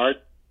that regard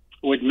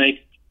would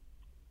make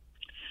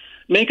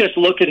us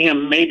look at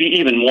him maybe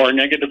even more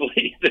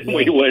negatively than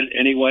we would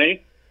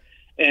anyway,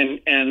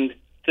 and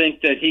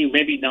think that he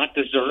maybe not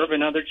deserve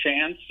another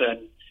chance,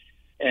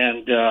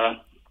 and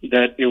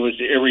that it was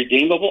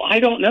irredeemable? I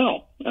don't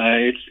know.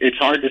 It's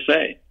hard to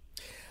say.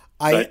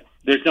 But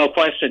there's no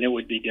question it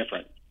would be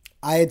different.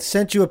 I had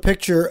sent you a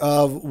picture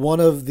of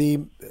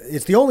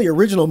it's the only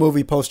original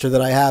movie poster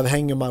that I have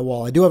hanging on my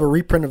wall. I do have a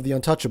reprint of The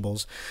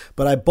Untouchables,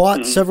 but I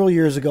bought several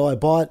years ago,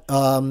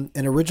 an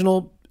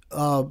original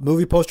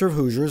movie poster of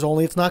Hoosiers,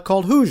 only it's not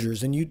called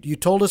Hoosiers. And you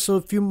told us a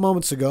few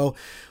moments ago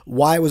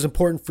why it was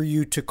important for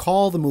you to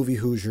call the movie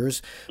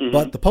Hoosiers. Mm-hmm.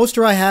 But the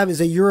poster I have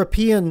is a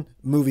European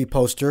movie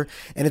poster,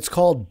 and it's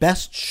called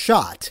Best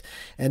Shot.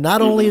 And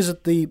not only is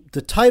it the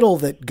title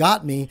that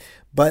got me,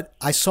 but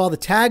I saw the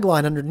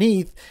tagline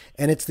underneath,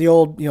 and it's the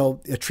old,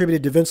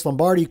 attributed to Vince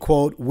Lombardi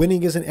quote,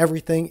 "Winning isn't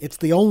everything, it's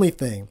the only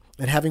thing."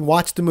 And having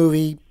watched the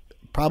movie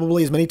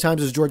probably as many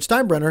times as George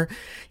Steinbrenner,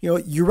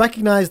 you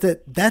recognize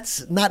that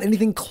that's not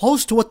anything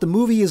close to what the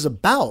movie is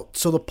about.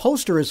 So the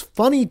poster is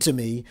funny to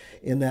me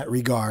in that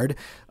regard.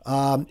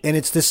 And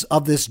it's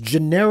this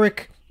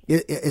generic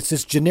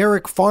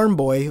farm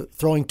boy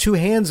throwing two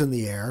hands in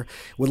the air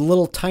with a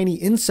little tiny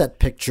inset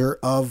picture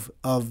of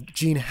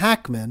Gene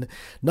Hackman.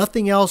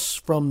 Nothing else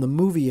from the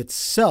movie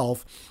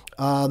itself.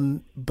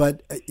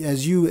 But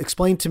as you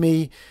explained to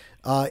me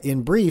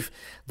in brief,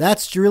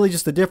 that's really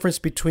just the difference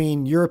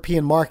between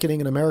European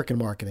marketing and American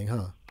marketing,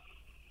 huh?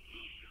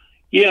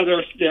 Yeah,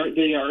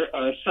 they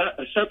are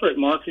separate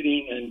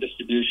marketing and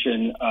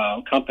distribution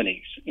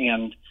companies.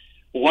 And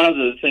one of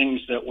the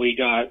things that we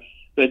got,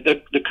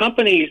 the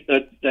companies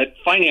that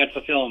financed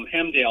the film,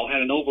 Hemdale,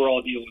 had an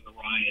overall deal with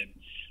Orion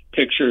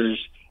Pictures,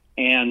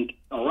 and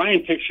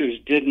Orion Pictures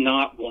did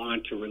not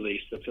want to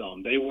release the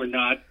film. They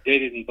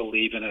didn't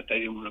believe in it. They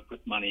didn't want to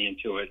put money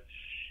into it.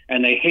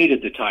 And they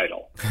hated the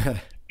title.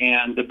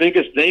 And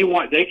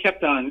they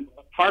kept on,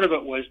 part of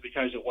it was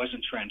because it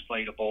wasn't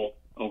translatable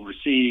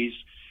overseas.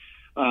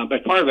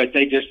 But part of it,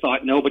 they just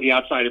thought nobody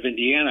outside of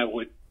Indiana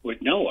would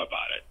know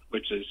about it,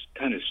 which is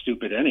kind of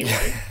stupid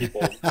anyway.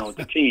 People know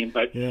the team,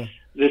 but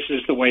this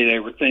is the way they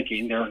were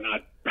thinking. They were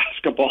not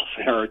basketball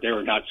fans, they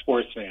were not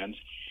sports fans.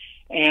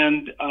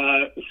 And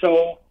the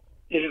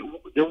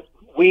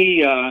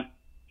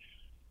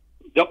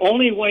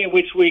only way in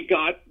which we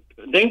got,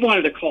 they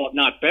wanted to call it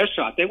not Best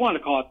Shot, they wanted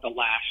to call it The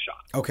Last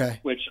Shot. Okay.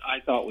 Which I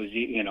thought was,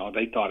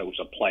 they thought it was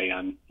a play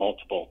on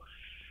multiple.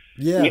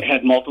 Yeah. It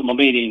had multiple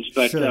meanings,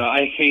 but sure.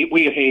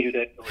 We hated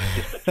it. It was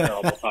just a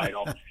terrible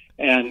title.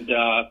 And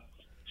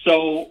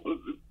so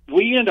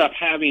we ended up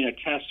having a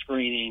test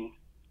screening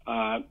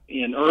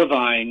in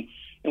Irvine,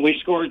 and we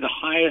scored the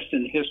highest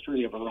in the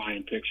history of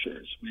Orion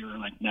Pictures. We were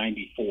like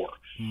 94.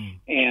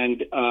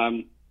 And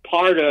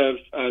part of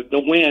the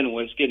win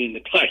was getting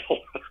the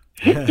title.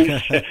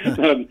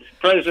 The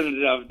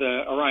president of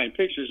the Orion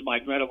Pictures,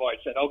 Mike Medavoy,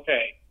 said,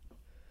 okay.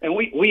 And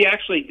we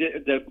actually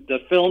did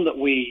the film that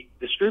we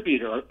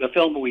distributed, or the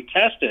film that we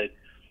tested,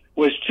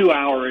 was 2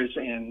 hours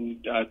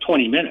and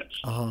 20 minutes.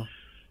 Uh-huh.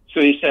 So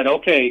he said,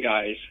 okay,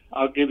 guys,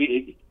 I'll give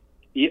you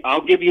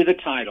the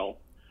title.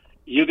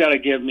 You got to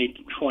give me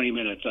 20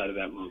 minutes out of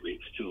that movie.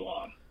 It's too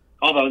long.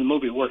 Although the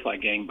movie worked like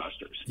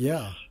gangbusters.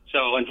 Yeah.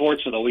 So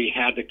unfortunately, we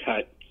had to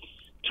cut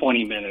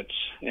 20 minutes,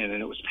 and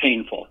it was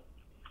painful.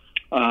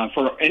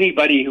 For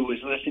anybody who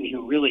was listening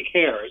who really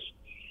cares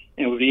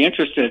and would be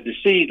interested to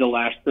see the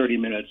last 30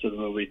 minutes of the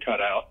movie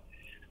cut out,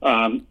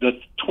 the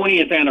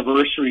 20th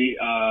anniversary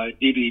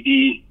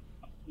DVD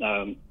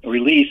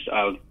release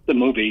of the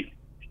movie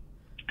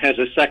has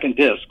a second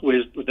disc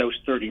with those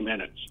 30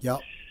 minutes. Yep.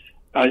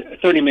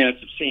 30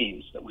 minutes of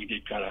scenes that we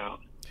did cut out,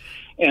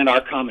 and our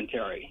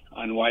commentary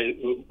on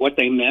what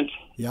they meant,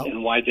 yep,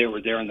 and why they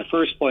were there in the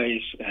first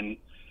place, and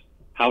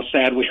how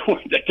sad we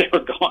were that they were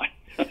gone.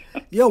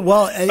 Yeah,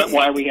 well, but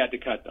why we had to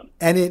cut them,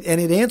 and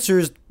it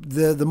answers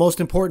the most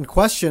important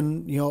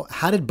question.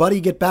 How did Buddy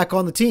get back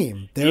on the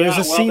team? There is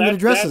a scene that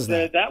addresses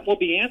that. That will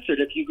be answered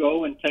if you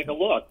go and take a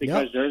look,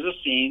 because there's a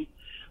scene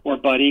where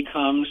Buddy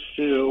comes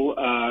to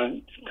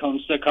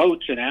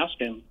coach and ask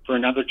him for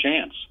another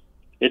chance.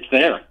 It's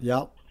there.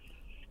 Yep.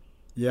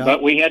 Yeah.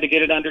 But we had to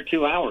get it under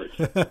 2 hours.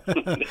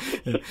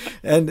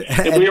 and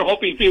we were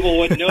hoping people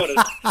wouldn't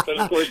notice. But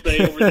of course,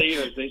 over the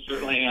years, they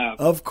certainly have.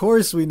 Of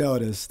course we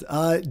noticed.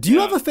 Do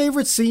you have a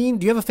favorite scene?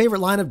 Do you have a favorite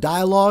line of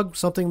dialogue?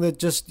 Something that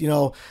just,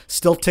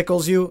 still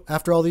tickles you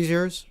after all these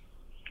years?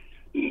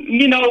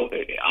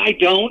 I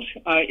don't.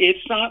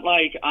 It's not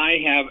like I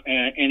have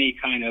any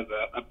kind of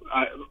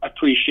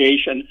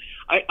appreciation.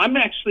 I'm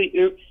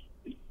actually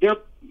there.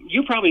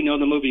 You probably know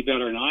the movie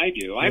better than I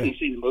do. I haven't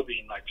seen the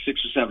movie in like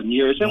 6 or 7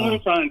 years, and when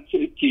it's on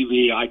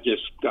TV, I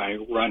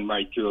run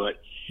right through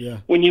it. Yeah.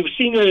 When you've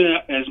seen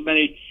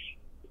it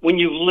when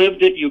you've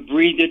lived it, you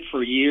breathed it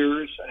for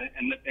years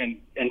and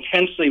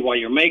intensely while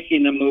you're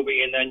making the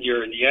movie, and then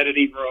you're in the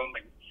editing room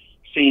and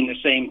seeing the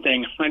same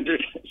thing,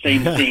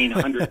 same scene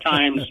 100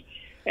 times,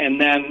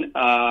 and then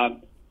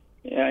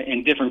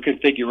in different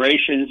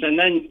configurations, and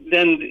then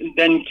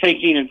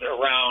taking it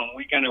around.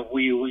 We kind of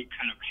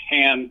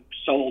hand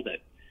sold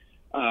it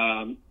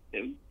around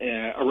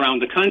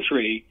the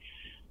country.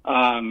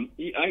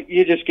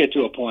 You just get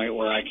to a point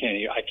where I can't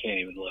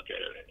even look at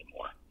it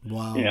anymore.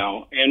 Wow. You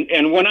know,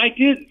 and when I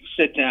did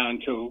sit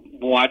down to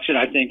watch it,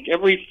 I think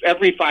every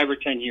 5 or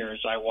 10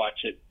 years I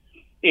watch it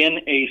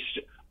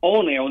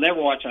only. I will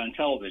never watch it on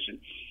television.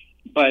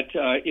 But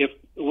if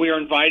we are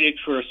invited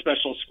for a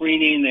special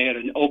screening, they had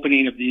an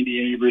opening of the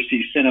Indiana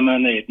University Cinema,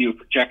 and they had new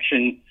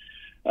projection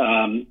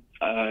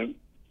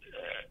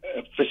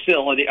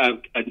facility,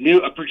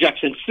 a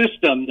projection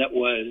system that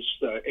was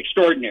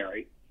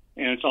extraordinary,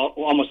 and it's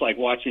almost like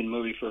watching a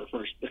movie for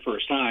the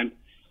first time.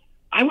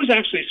 I was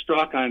actually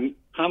struck on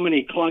how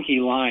many clunky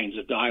lines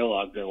of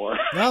dialogue there were.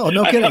 Oh,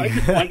 no kidding! I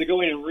just wanted to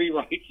go in and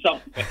rewrite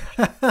something.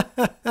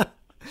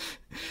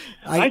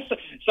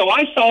 So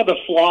I saw the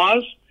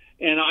flaws,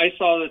 and I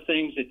saw the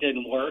things that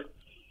didn't work.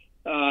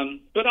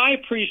 But I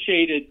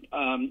appreciated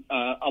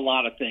a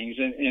lot of things,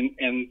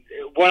 and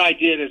what I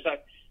did is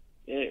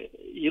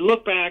you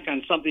look back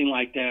on something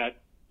like that,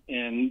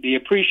 and the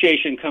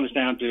appreciation comes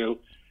down to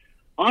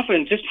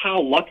often just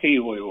how lucky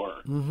we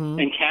were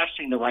in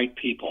casting the right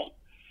people.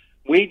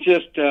 We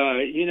just,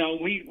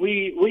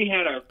 we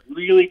had a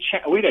really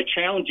we had a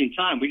challenging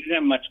time. We didn't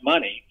have much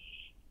money,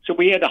 so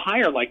we had to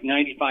hire like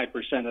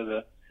 95%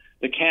 of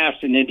the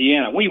cast in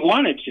Indiana. We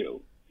wanted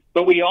to,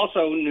 but we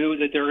also knew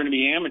that they were going to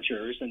be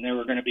amateurs, and they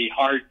were going to be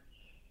hard.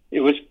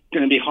 It was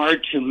going to be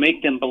hard to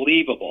make them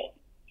believable.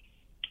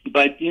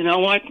 But you know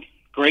what?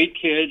 Great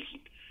kids,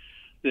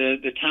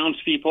 the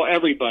townspeople,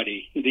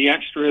 everybody, the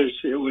extras.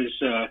 It was.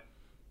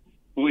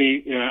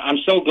 I'm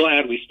so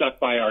glad we stuck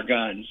by our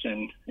guns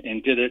and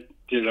did it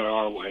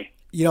our way.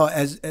 You know,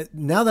 as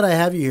now that I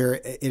have you here,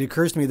 it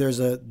occurs to me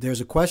there's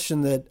a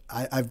question that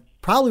I've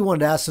probably wanted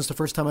to ask since the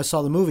first time I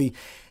saw the movie,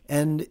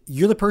 and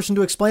you're the person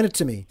to explain it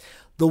to me.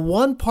 The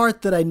one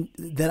part that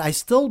I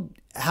still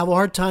have a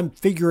hard time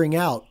figuring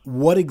out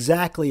what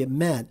exactly it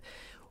meant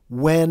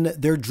when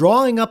they're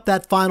drawing up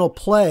that final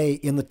play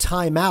in the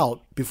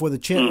timeout before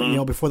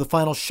the before the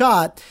final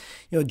shot.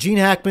 You know, Gene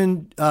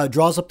Hackman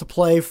draws up the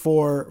play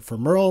for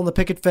Merle on the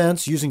picket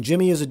fence using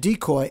Jimmy as a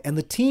decoy, and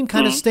the team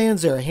kind of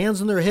stands there,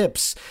 hands on their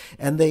hips,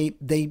 and they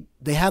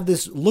have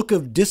this look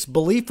of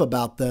disbelief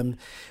about them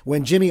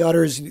when Jimmy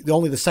utters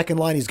only the second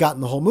line he's got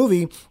in the whole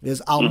movie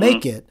is "I'll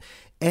make it,"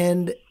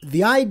 and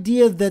the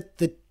idea that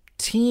the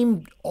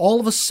team all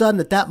of a sudden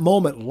at that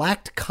moment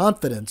lacked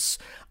confidence.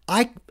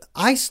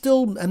 I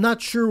still am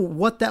not sure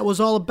what that was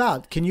all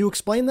about. Can you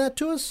explain that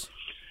to us?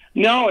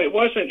 No, it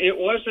wasn't. It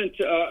wasn't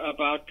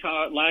about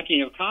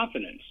lacking of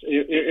confidence.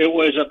 It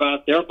was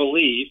about their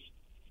belief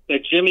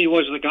that Jimmy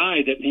was the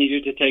guy that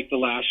needed to take the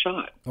last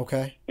shot.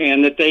 Okay.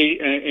 And that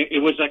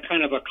it was a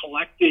kind of a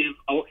collective.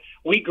 Oh,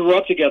 we grew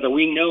up together.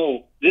 We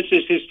know this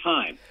is his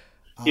time.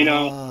 You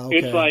know, okay.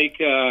 It's like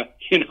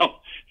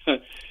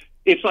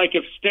it's like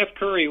if Steph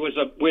Curry was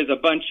with a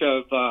bunch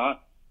of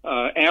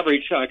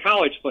average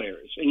college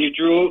players, and you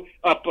drew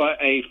up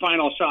a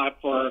final shot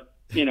for.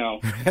 You know,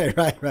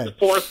 right. The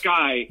fourth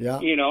guy,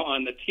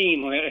 on the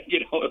team,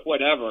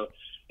 whatever,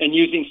 and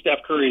using Steph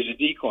Curry as a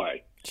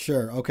decoy.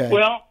 Sure, okay.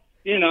 Well,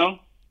 no,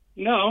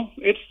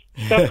 it's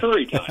Steph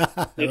Curry time.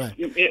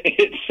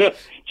 It's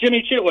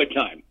Jimmy Chitwood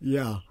time.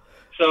 Yeah.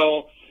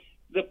 So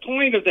the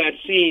point of that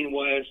scene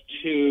was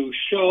to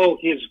show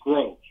his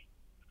growth,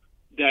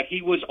 that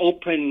he was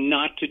open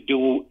not to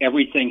do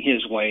everything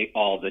his way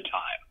all the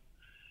time.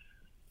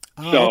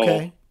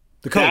 Okay.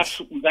 The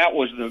coach. That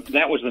was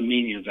the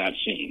meaning of that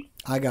scene.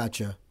 I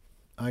gotcha.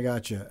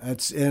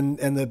 It's and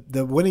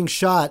the winning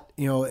shot,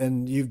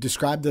 and you've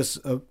described this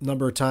a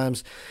number of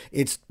times.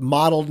 It's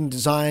modeled and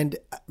designed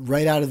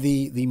right out of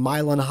the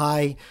Milan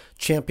High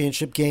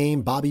championship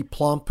game. Bobby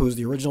Plump, who's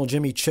the original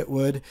Jimmy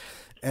Chitwood,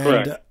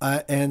 and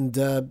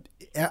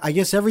I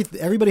guess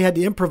everybody had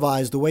to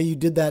improvise the way you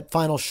did that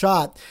final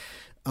shot.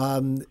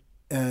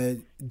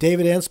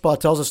 David Anspaugh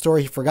tells a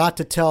story. He forgot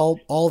to tell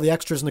all the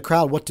extras in the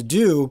crowd what to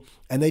do,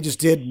 and they just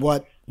did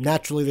what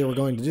naturally they were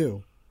going to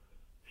do.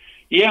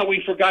 Yeah,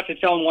 we forgot to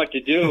tell them what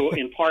to do,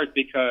 in part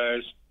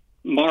because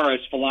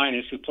Morris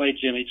Felinis, who played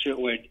Jimmy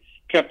Chitwood,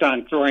 kept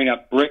on throwing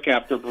up brick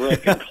after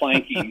brick and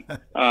clanking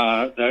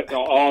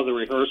all the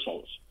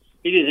rehearsals.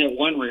 He didn't hit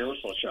one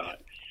rehearsal shot.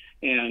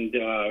 And,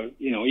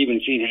 even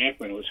Gene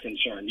Hackman was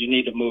concerned. You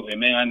need to move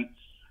him in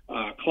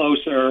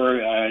closer.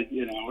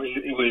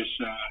 It was...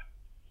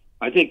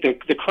 I think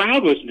the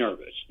crowd was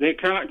nervous. The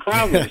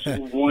crowd was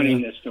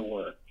wanting this to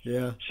work.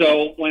 Yeah.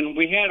 So when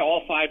we had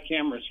all 5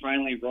 cameras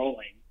finally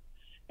rolling,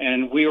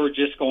 and we were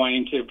just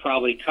going to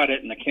probably cut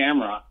it in the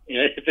camera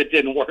if it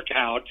didn't work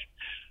out,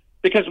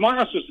 because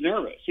Morris was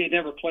nervous. He had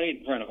never played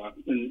in front of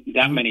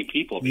that many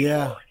people before.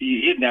 Yeah.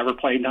 He had never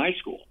played in high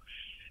school.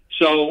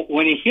 So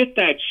when he hit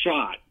that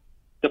shot,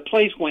 the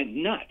place went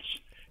nuts,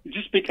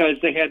 just because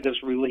they had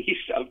this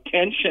release of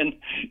tension,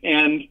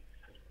 and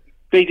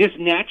they just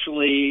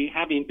naturally,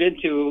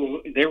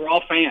 they were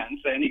all fans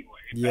anyway,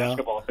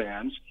 basketball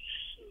fans,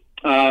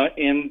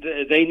 and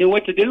they knew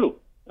what to do.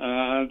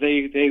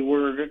 They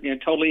were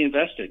totally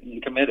invested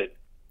and committed.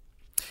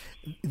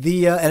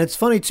 And it's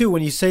funny too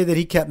when you say that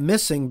he kept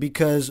missing,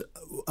 because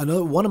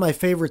one of my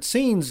favorite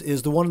scenes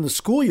is the one in the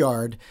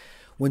schoolyard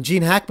when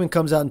Gene Hackman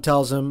comes out and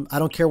tells him, I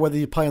don't care whether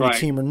you play on Right. the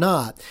team or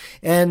not.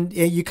 And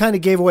you kind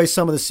of gave away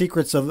some of the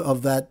secrets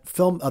of that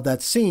film, of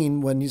that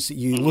scene, when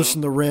you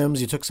loosened the rims,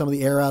 you took some of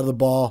the air out of the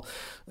ball.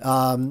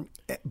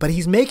 But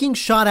he's making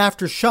shot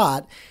after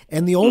shot,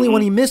 and the only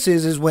one he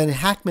misses is when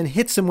Hackman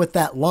hits him with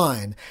that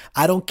line,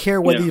 I don't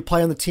care whether you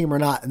play on the team or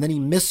not, and then he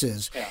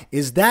misses. Yeah.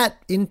 Is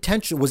that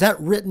intentional? Was that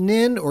written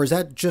in, or is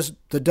that just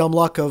the dumb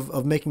luck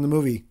of making the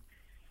movie?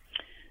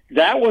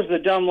 That was the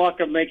dumb luck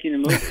of making the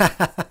movie.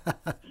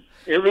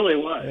 It really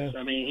was. Yeah.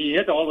 I mean, he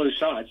hit all those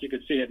shots. You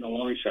could see it in the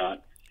long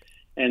shot.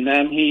 And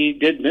then he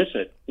did miss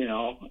it,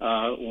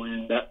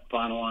 when that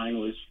final line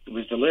was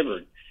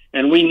delivered.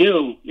 And we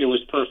knew it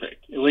was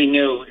perfect. We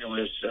knew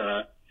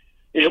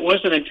it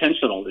wasn't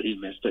intentional that he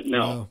missed it.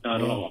 No,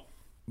 not at all.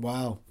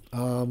 Wow.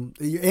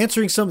 You're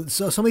answering some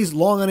of these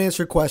long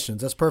unanswered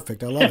questions. That's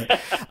perfect. I love it.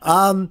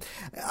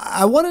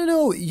 I want to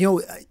know,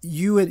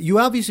 you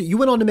obviously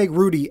went on to make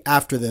Rudy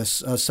after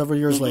this several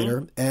years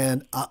later,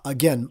 and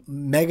again,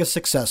 mega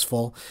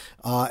successful,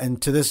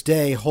 and to this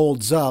day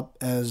holds up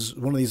as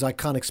one of these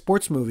iconic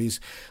sports movies.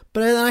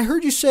 But I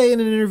heard you say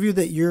in an interview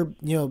that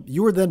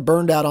you were then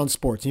burned out on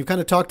sports, and you've kind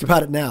of talked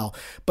about it now.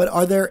 But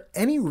are there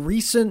any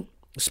recent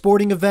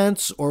sporting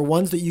events or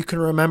ones that you can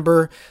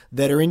remember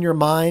that are in your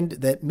mind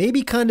that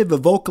maybe kind of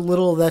evoke a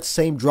little of that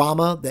same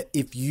drama, that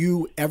if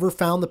you ever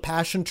found the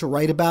passion to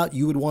write about,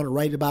 you would want to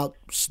write about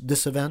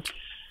this event?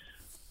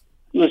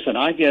 Listen,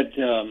 I get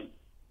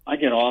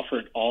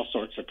offered all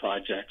sorts of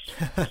projects.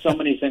 So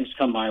many things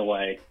come my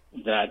way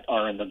that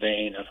are in the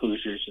vein of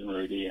Hoosiers and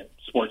Rudy and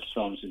sports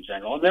films in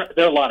general. And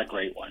there are a lot of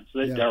great ones.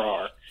 There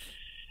are.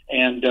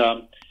 And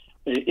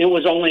it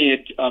was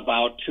only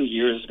about 2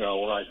 years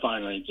ago where I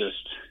finally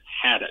just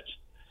had it.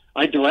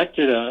 I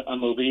directed a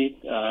movie,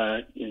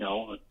 a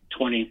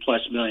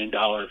 $20+ million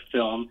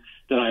film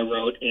that I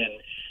wrote in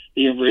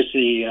the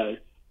university,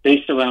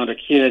 based around a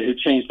kid who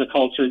changed the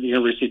culture at the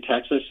University of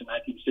Texas in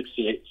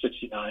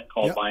 1968-69,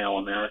 called My All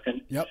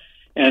American. Yep.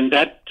 And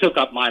that took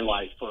up my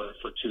life for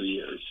 2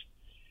 years.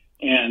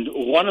 And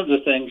one of the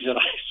things that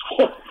I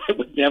swore I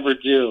would never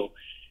do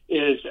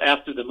is,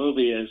 after the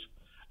movie, is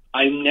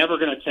I'm never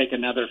going to take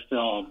another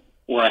film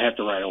where I have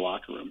to write a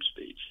locker room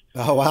speech.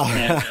 Oh, wow.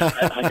 And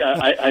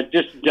I've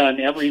just done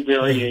every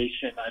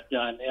variation. I've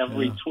done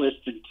every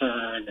twist and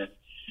turn and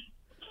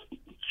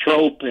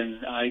trope,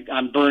 and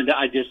I'm burned.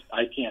 I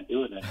can't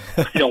do it anymore.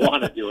 I don't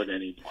want to do it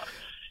anymore.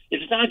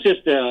 It's not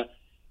just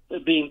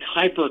being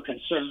hyper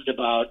concerned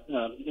about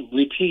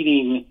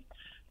repeating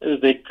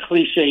the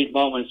cliched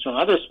moments from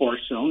other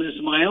sports films.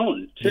 It's my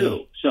own,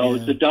 too. So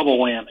it's a double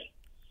whammy.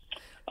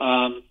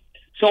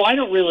 So I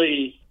don't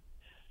really...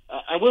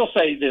 I will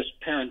say this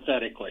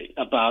parenthetically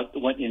about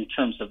what, in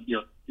terms of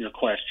your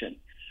question.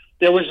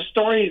 There was a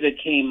story that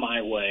came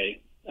my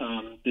way.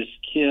 This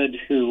kid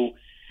who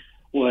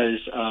was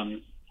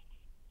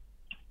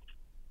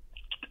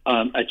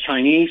a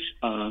Chinese.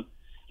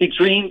 He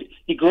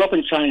grew up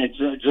in China,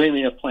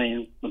 dreaming of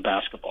playing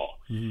basketball,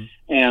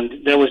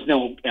 and there was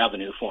no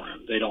avenue for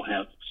him. They don't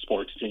have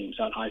sports teams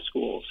on high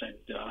schools,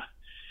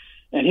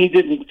 and he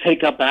didn't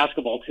take up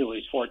basketball till he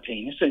was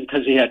 14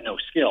 because he had no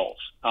skills.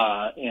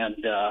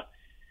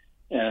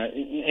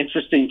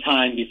 Interesting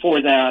time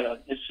before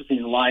that,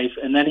 interesting life.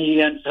 And then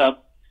he ends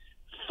up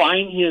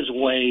finding his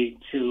way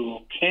to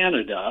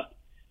Canada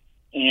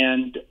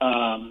and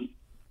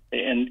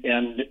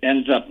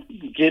ends up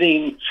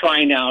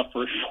trying out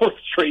for 4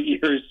 straight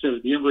years to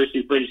the University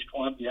of British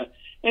Columbia.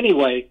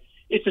 Anyway,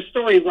 it's a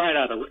story right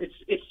out of,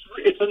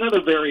 it's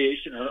another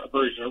variation or a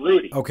version of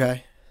Rudy.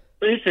 Okay.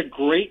 But it's a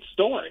great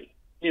story.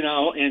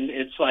 And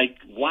it's like,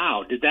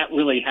 wow, did that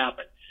really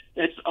happen?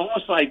 It's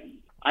almost like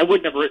I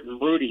wouldn't have written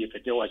Rudy if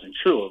it wasn't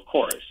true, of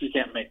course. You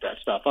can't make that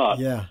stuff up.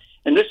 Yeah.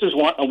 And this is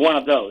one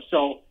of those.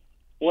 So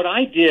what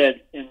I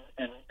did in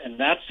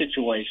that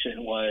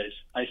situation was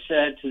I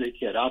said to the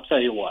kid, I'll tell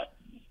you what,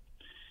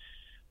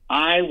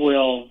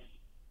 I'll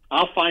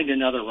find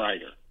another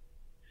writer,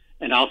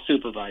 and I'll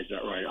supervise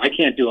that writer. I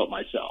can't do it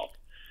myself.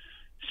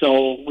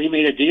 So we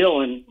made a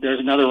deal, and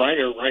there's another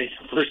writer writing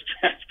the first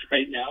draft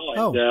right now.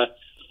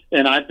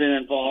 And I've been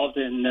involved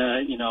in,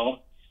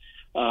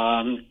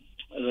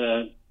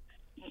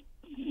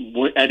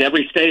 at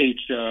every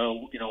stage,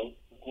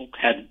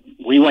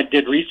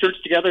 did research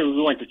together.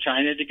 We went to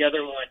China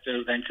together. We went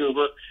to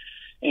Vancouver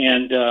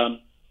and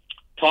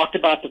talked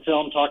about the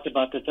film, talked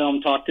about the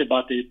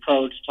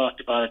approach,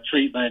 talked about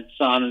treatment,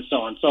 so on and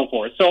so on and so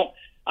forth. So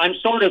I'm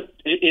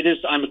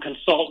I'm a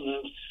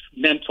consultant,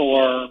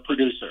 mentor,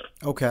 producer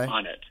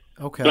on it.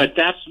 Okay. But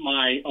that's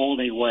the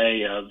only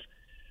way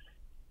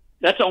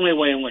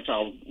in which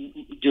I'll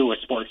do a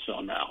sports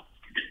film now.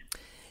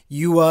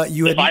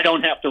 If I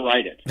don't have to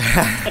write it.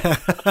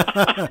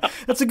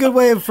 That's a good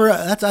way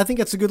I think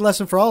that's a good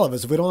lesson for all of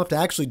us. If we don't have to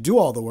actually do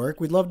all the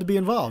work, we'd love to be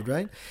involved,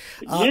 right?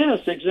 Yes,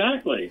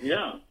 exactly.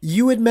 Yeah.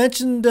 You had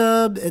mentioned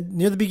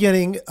near the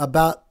beginning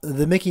about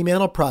the Mickey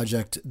Mantle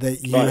project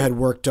that you had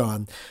worked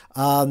on.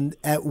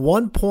 At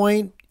one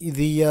point,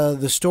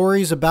 the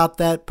stories about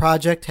that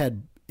project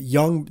had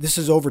this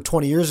is over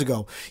 20 years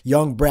ago,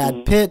 young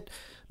Brad Pitt,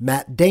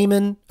 Matt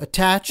Damon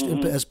attached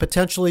as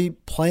potentially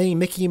playing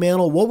Mickey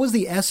Mantle. What was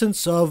the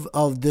essence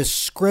of this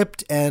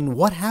script, and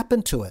what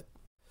happened to it?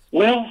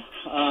 Well,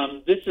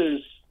 this is,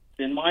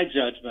 in my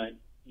judgment,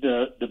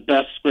 the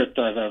best script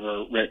I've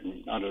ever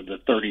written out of the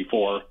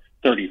 34,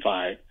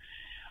 35.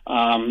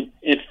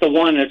 It's the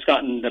one that's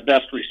gotten the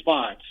best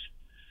response,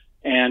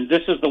 and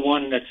this is the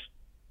one that's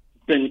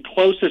been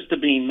closest to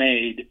being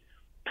made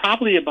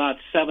probably about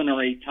 7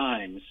 or 8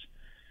 times.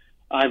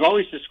 I've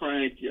always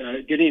described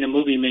getting a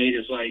movie made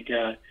as like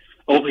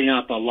opening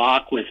up a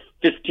lock with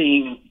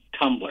 15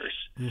 tumblers.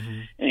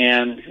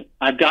 And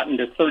I've gotten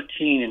to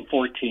 13 and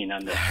 14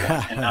 on this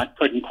one, and I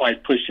couldn't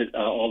quite push it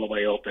all the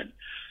way open.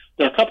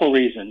 There are a couple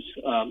reasons,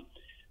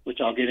 which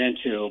I'll get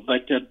into,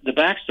 but the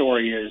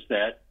backstory is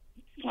that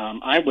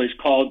I was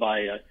called by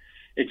an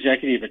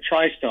executive at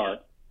TriStar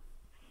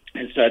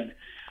and said,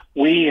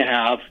 we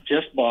have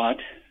just bought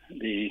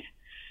the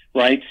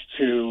rights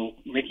to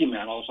Mickey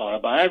Mantle's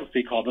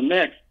autobiography called The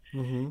Mick,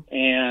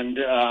 and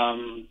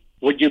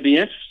would you be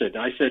interested?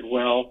 I said,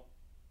 well,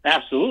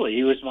 absolutely.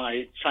 He was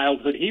my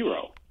childhood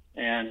hero,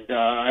 and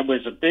I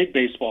was a big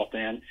baseball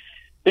fan,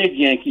 big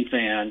Yankee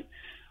fan,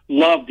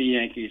 loved the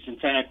Yankees. In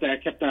fact, I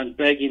kept on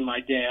begging my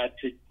dad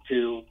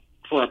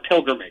for a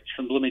pilgrimage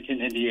from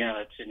Bloomington,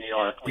 Indiana to New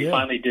York. We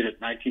finally did it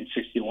in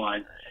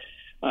 1961.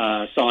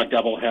 Saw a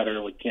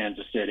doubleheader with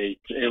Kansas City.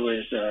 It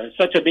was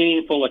such a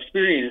meaningful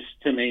experience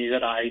to me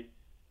that I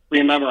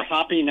remember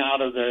hopping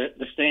out of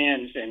the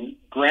stands and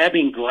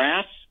grabbing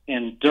grass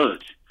and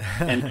dirt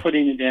and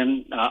putting it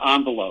in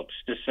envelopes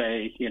to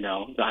say,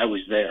 I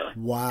was there.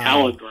 Wow.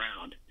 Hallowed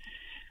ground.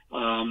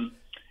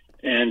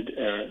 And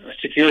a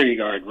security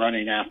guard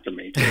running after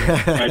me.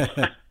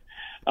 But,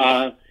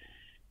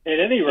 at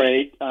any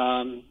rate,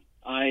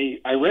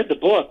 I read the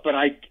book, but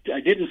I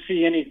didn't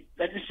see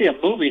a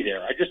movie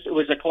there. It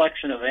was a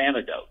collection of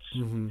anecdotes.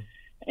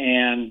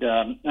 And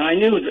I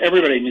knew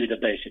everybody knew the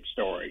basic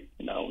story,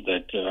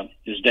 that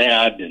his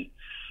dad and,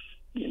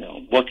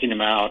 working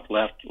him out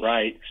left,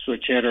 right,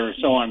 switch hitter,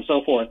 so on and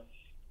so forth.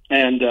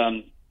 And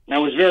I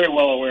was very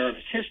well aware of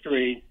his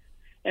history,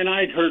 and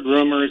I'd heard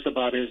rumors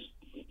about his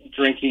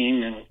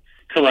drinking and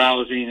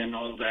carousing and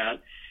all of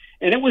that.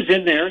 And it was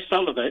in there,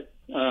 some of it,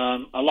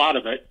 a lot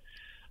of it.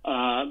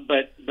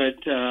 But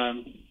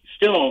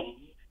still,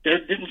 there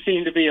didn't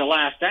seem to be a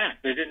last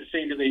act. There didn't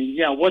seem to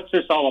be, what's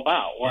this all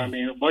about? Or,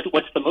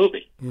 what's the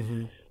movie?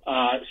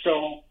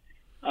 So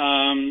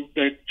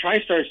the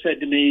TriStar said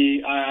to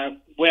me,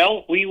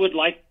 well, we would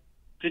like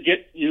to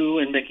get you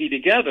and Mickey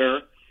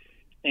together,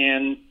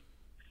 and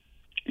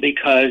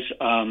because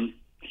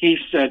he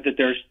said that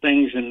there's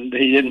things that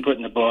he didn't put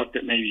in the book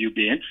that maybe you'd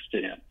be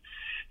interested in.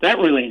 That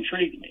really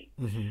intrigued me.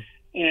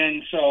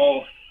 And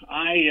so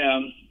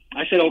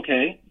I said,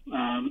 okay.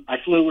 I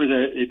flew with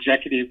an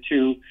executive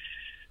to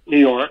New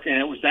York, and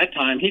it was that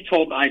time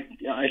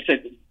I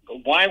said,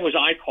 why was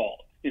I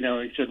called? He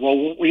said,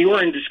 well, we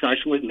were in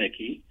discussion with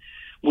Mickey.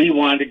 We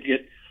wanted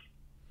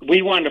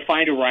to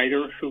find a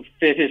writer who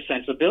fit his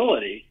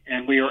sensibility,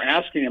 and we were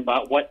asking him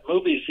about what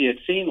movies he had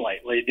seen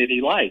lately did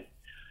he like.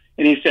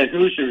 And he said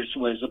Hoosiers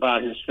was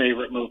about his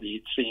favorite movie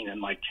he'd seen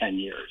in like 10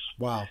 years.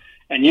 Wow.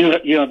 And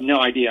you have no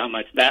idea how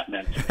much that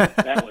meant to me.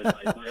 That was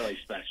like really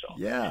special.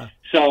 Yeah.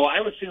 So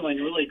I was feeling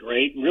really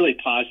great, really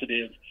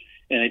positive,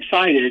 and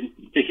excited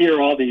to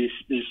hear all these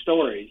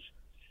stories.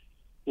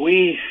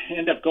 We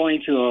end up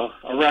going to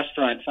a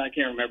restaurant. I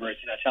can't remember.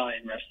 It's an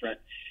Italian restaurant.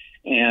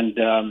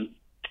 And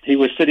he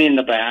was sitting in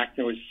the back.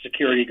 There was a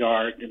security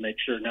guard to make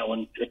sure no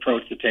one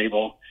approached the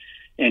table.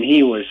 And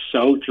he was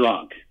so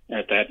drunk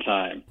at that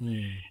time.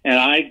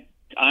 And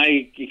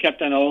he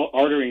kept on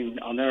ordering,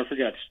 I'll never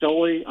forget,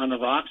 Stoli on the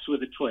rocks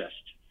with a twist.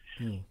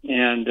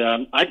 And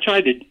I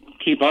tried to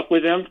keep up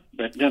with him,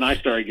 but then I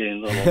started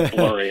getting a little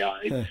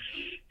blurry-eyed.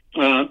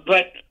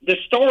 But the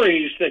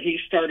stories that he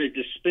started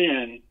to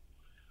spin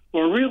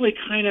were really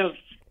kind of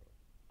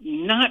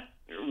not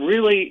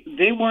really,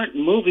 they weren't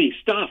movie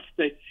stuff.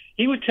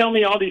 He would tell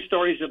me all these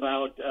stories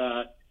about,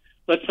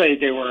 let's say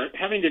they were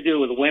having to do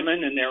with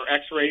women and they were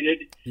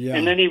X-rated. Yeah.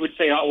 And then he would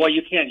say, oh, well,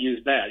 you can't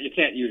use that. You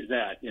can't use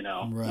that,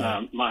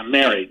 Right. I'm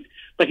married.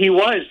 But he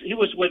was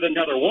with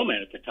another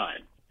woman at the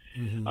time.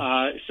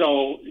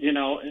 So,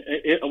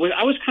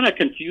 I was kind of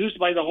confused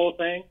by the whole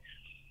thing.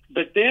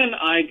 But then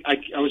I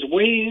was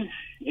waiting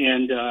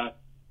and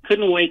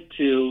couldn't wait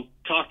to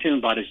talk to him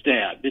about his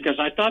dad, because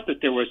I thought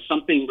that there was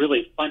something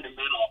really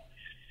fundamental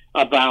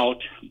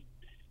about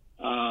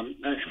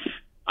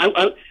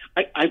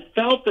I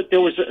felt that there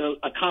was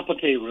a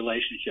complicated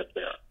relationship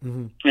there,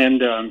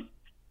 and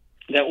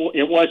that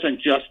it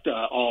wasn't just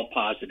all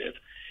positive.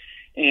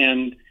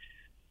 And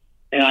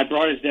I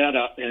brought his dad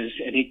up,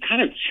 and he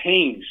kind of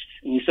changed.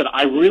 And he said,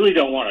 I really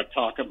don't want to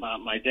talk about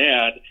my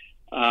dad,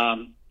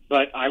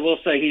 but I will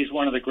say he's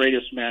one of the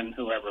greatest men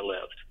who ever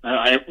lived,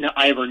 I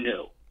ever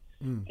knew.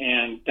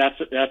 And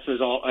that's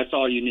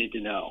all you need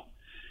to know.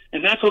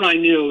 And that's when I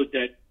knew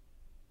that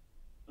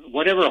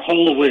whatever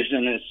hole was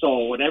in his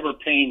soul, whatever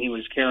pain he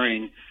was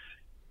carrying,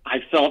 I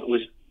felt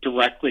was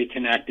directly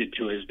connected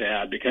to his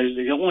dad, because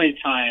the only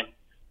time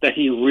that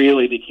he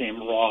really became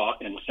raw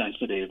and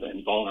sensitive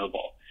and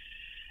vulnerable.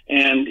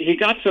 And he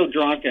got so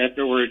drunk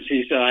afterwards,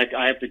 he said,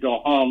 I have to go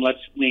home. Let's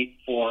meet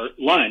for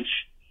lunch.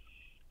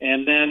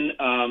 And then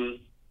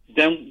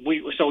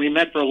we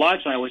met for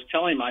lunch, and I was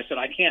telling him, I said,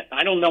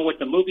 I don't know what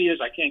the movie is.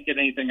 I can't get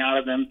anything out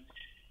of him.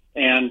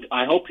 And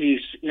I hope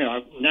he's,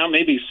 now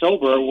maybe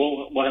sober,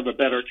 we'll have a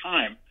better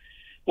time.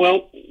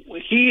 Well,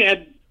 he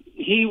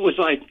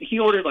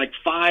ordered like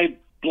 5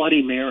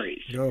 Bloody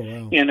Marys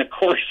in the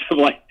course of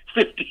like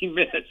 15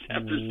 minutes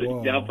after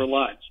sitting down for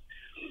lunch.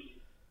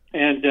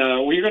 And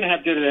we were going to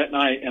have dinner that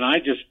night, and I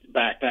just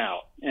backed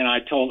out. And I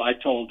told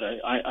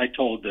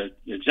the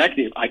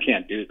executive, I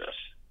can't do this.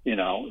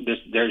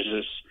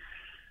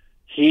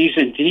 He's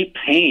in deep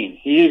pain.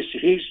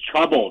 He's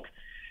troubled.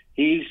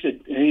 He's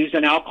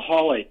an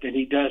alcoholic, and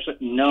he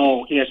doesn't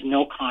know. He has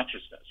no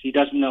consciousness. He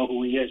doesn't know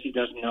who he is. He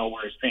doesn't know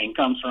where his pain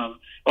comes from.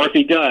 Or if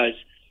he does,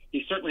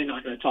 he's certainly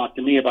not going to talk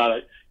to me about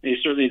it. And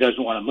he certainly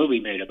doesn't want a movie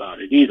made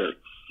about it either.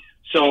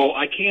 So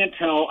I can't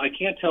tell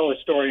a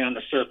story on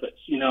the surface.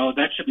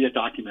 That should be a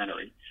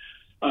documentary.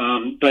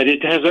 But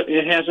it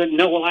has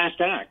no last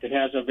act. It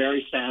has a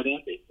very sad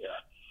ending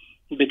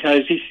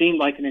because he seemed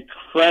like an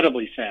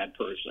incredibly sad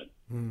person.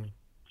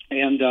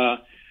 And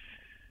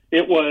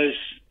it was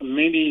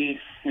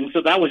and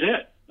so that was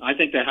it. I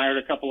think they hired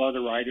a couple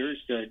other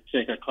writers to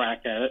take a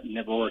crack at it, and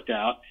never worked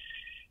out.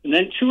 And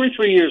then 2 or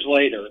 3 years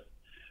later,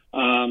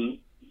 I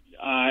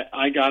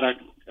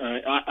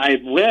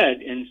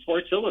read in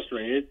Sports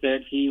Illustrated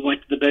that he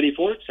went to the Betty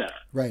Ford Center.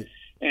 Right.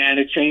 And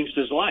it changed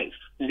his life.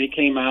 And he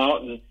came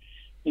out, and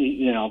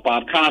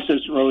Bob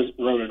Costas wrote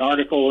an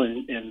article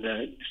in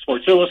the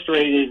Sports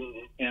Illustrated,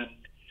 and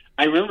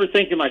I remember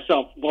thinking to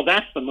myself, well,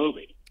 that's the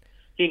movie.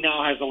 He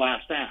now has a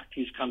last act.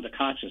 He's come to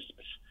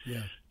consciousness.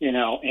 Yeah.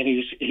 And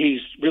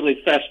he's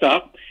really fessed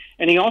up.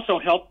 And he also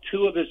helped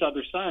 2 of his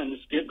other sons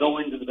go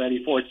into the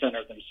Betty Ford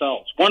Center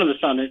themselves. One of the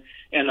sons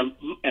and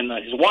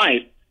his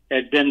wife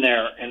had been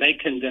there, and they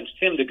convinced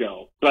him to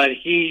go. But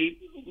he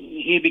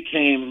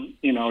became,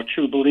 a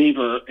true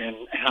believer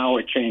in how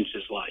it changed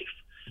his life.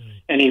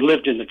 And he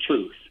lived in the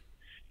truth.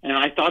 And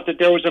I thought that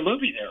there was a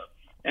movie there.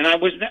 And I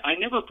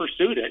never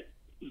pursued it,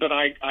 but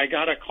I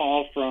got a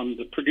call from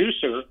the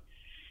producer,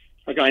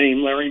 a guy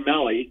named Larry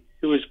Melly,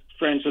 who was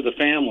friends of the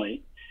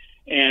family.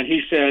 And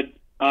he said,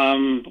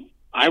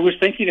 I was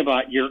thinking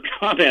about your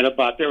comment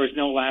about there was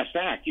no last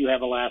act. You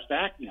have a last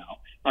act now.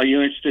 Are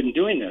you interested in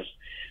doing this?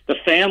 The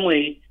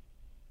family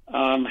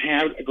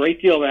had a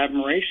great deal of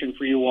admiration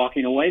for you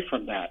walking away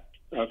from that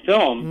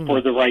film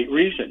for the right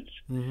reasons.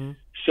 Mm-hmm.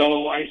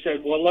 So I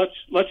said, well,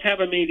 let's have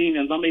a meeting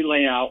and let me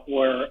lay out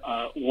where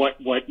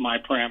what my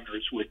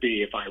parameters would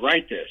be if I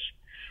write this.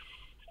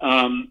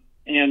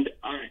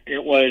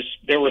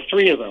 There were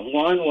 3 of them.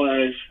 One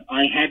was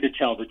I had to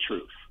tell the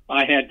truth.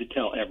 I had to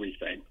tell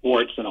everything,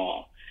 warts and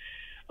all.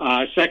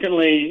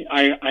 Secondly,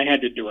 I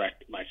had to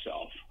direct it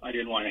myself. I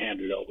didn't want to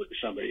hand it over to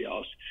somebody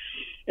else.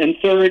 And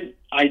third,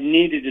 I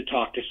needed to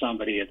talk to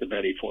somebody at the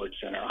Betty Ford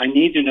Center. I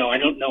need to know. I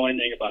don't know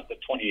anything about the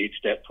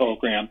 28-step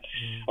program,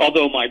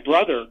 although my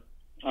brother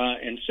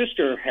and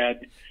sister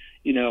had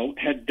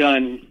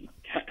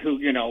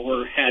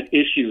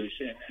issues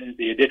in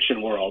the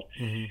addiction world,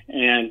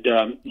 and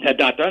had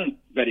not done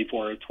Betty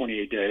Ford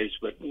 28 days,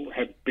 but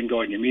had been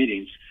going to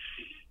meetings.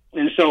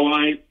 And so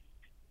I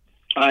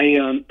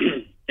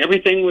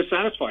everything was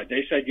satisfied.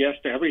 They said yes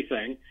to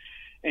everything.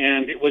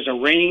 And it was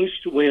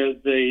arranged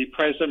with the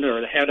president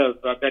or the head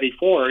of Betty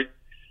Ford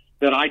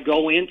that I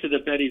go into the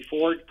Betty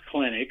Ford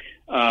clinic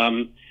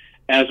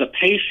as a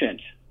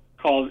patient.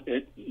 I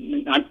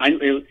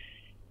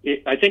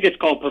think it's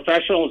called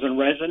Professionals in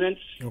Residence,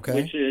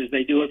 which is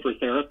they do it for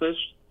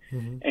therapists.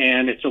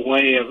 And it's a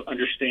way of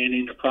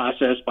understanding the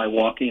process by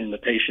walking in the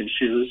patient's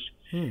shoes.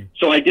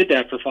 So I did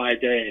that for 5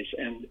 days.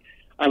 And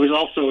I was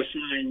also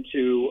assigned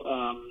to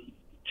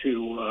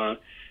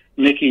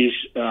Mickey's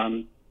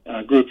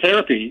group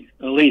therapy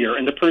leader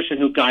and the person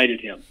who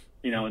guided him,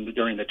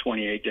 during the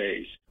 28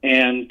 days.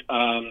 And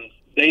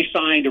they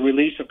signed a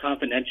release of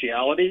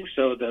confidentiality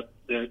so that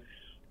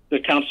the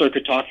counselor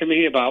could talk to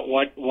me about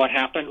what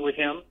happened with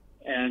him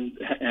and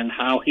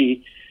how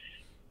he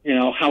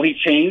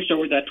changed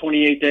over that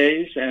 28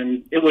 days.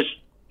 And that was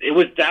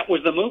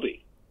the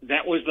movie.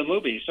 That was the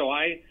movie. So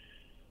I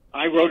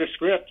wrote a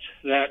script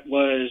that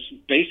was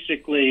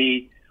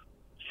basically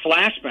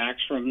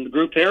flashbacks from the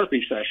group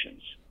therapy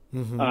sessions.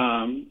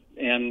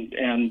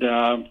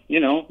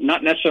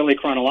 Not necessarily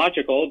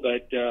chronological,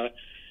 but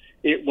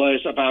it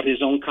was about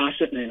his own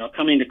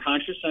coming to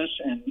consciousness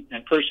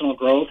and personal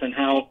growth, and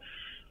how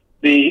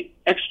the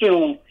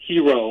external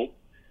hero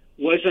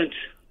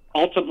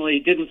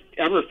didn't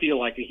ever feel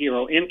like a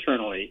hero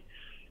internally,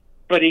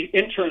 but he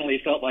internally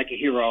felt like a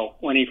hero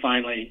when he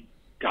finally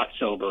got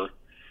sober.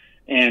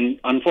 And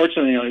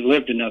unfortunately, I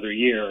lived another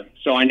year,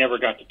 so I never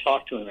got to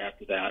talk to him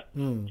after that.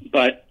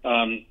 But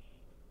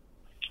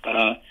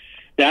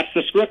that's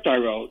the script I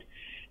wrote,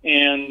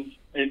 and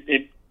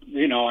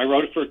I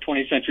wrote it for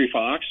 20th Century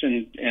Fox,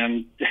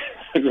 and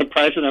the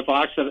president of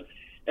Fox said,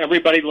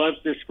 everybody loves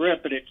this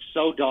script, but it's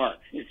so dark.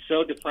 It's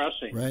so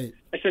depressing. Right.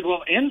 I said,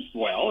 well, ends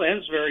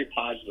very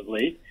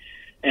positively.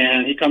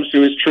 And he comes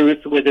to his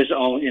truth with his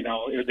own,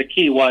 the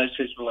key was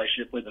his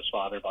relationship with his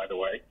father, by the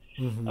way.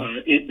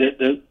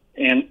 Mm-hmm.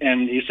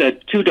 And he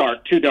said, too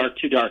dark, too dark,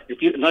 too dark.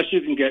 Unless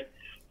you can get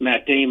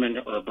Matt Damon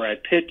or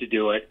Brad Pitt to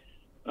do it,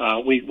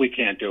 we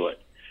can't do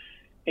it.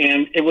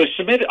 And it was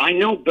submitted. I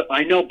know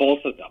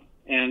both of them,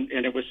 and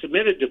it was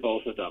submitted to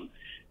both of them,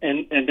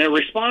 and their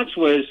response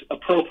was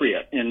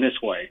appropriate in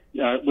this way,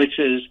 which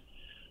is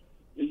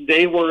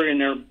they were in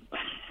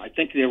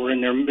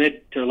their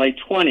mid to late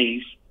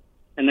 20s,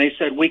 and they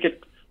said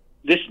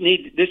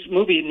this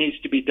movie needs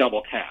to be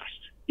double cast.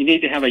 You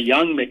need to have a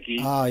young Mickey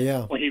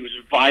when he was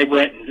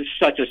vibrant and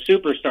such a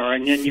superstar,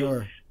 and then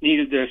you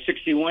needed the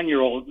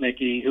 61-year-old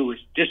Mickey who was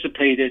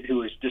dissipated, who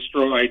was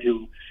destroyed,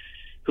 who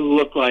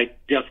looked like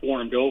death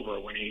warmed over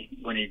when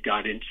he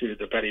got into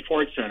the Betty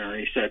Ford Center.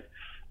 He said,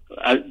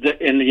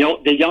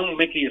 the young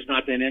Mickey is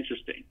not that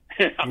interesting.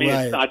 I mean,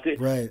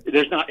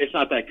 it's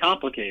not that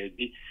complicated.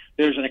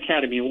 There's an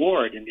Academy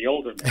Award in the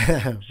older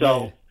Mickey. So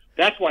right.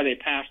 That's why they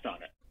passed on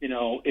it.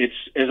 It's,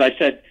 as I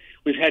said,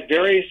 we've had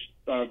various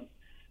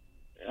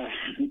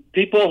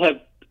people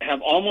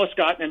have almost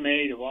gotten it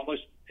made,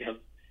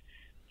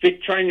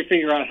 trying to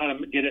figure out how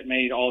to get it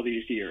made all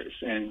these years,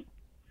 and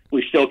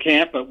we still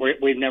can't. But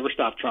we've never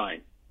stopped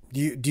trying.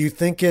 Do you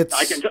think it's?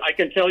 I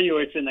can tell you,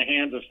 it's in the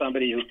hands of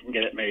somebody who can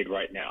get it made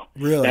right now.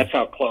 Really, that's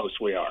how close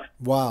we are.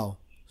 Wow.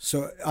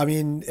 So I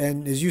mean,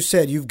 and as you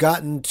said, you've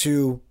gotten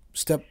to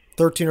step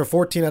 13 or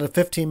 14 out of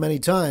 15 many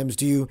times.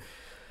 Do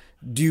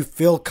you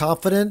feel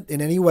confident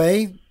in any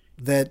way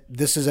that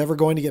this is ever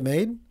going to get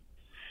made?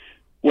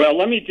 Well,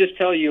 let me just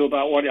tell you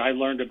about what I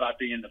learned about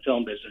being in the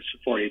film business for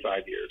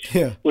 45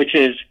 years, which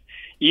is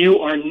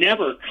you are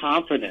never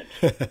confident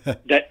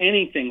that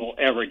anything will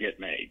ever get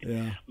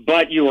made,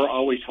 but you are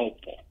always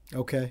hopeful.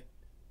 Okay.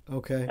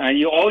 And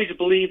you always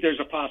believe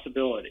there's a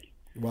possibility.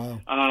 Wow.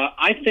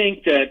 I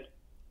think that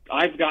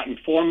I've gotten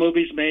 4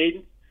 movies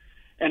made,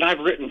 and I've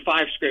written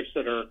 5 scripts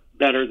that are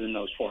better than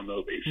those 4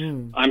 movies.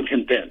 I'm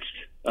convinced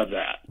of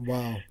that.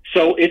 Wow.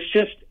 So it's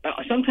just,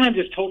 sometimes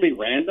it's totally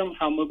random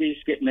how movies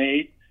get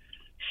made.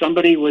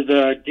 Somebody with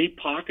deep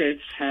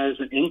pockets has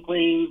an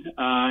inkling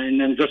and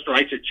then just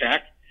writes a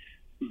check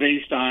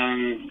based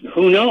on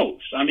who knows.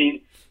 I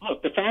mean,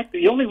 look,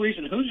 the only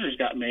reason Hoosiers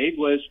got made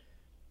was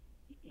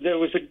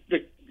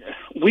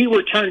we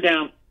were turned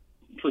down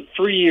for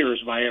 3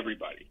 years by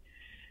everybody.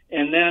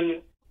 And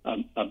then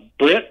a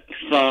Brit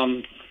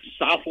from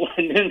South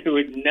London who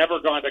had never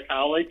gone to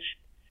college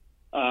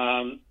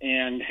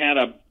and had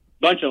a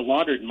bunch of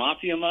laundered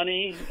mafia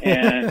money,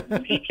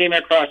 and he came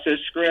across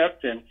this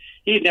script, and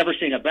he had never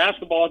seen a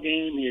basketball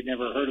game. He had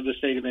never heard of the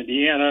state of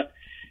Indiana,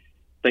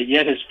 but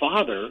yet his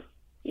father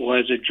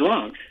was a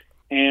drunk,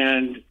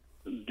 and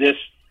this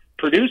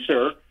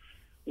producer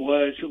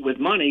was with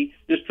money.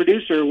 This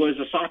producer was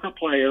a soccer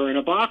player and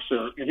a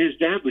boxer, and his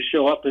dad would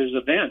show up at his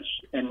events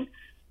and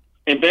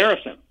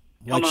embarrass him,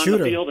 come on the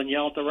field and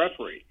yell at the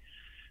referee.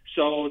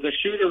 So the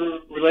shooter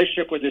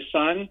relationship with his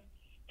son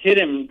hit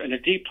him in a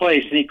deep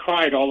place, and he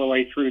cried all the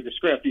way through the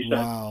script. He said,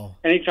 wow.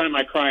 Anytime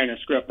I cry in a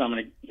script, I'm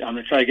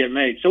gonna try to get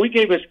made. So he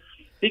gave us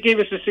the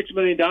 $6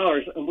 million,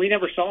 and we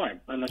never saw him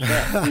on the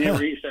set.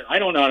 He said, I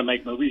don't know how to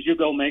make movies. You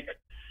go make it.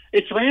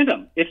 It's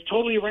random. It's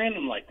totally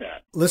random like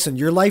that. Listen,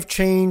 your life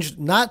changed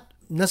not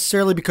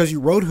necessarily because you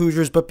wrote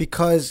Hoosiers, but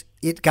because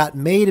it got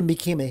made and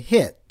became a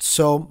hit.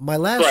 So my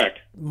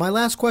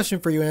last question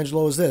for you,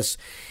 Angelo, is this: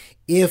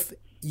 If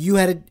you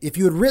had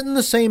written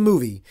the same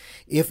movie,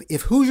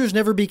 if Hoosiers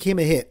never became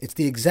a hit, it's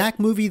the exact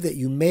movie that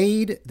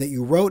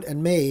you wrote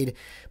and made,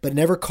 but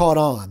never caught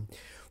on,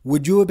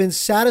 would you have been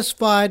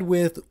satisfied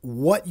with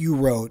what you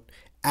wrote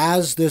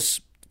as this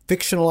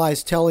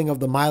fictionalized telling of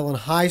the Mile and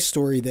High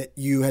story that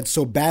you had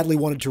so badly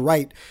wanted to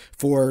write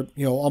for,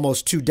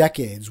 almost 2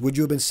 decades? Would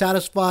you have been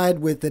satisfied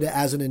with it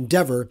as an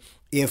endeavor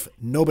if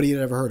nobody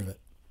had ever heard of it?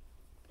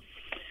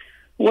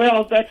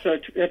 Well, that's a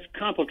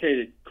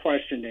complicated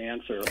question to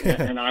answer,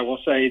 and I will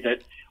say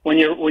that when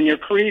you're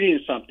creating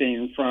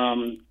something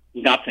from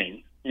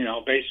nothing,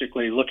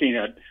 basically looking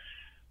at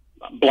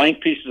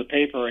blank pieces of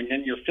paper, and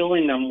then you're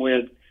filling them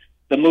with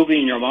the movie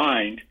in your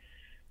mind,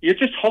 you're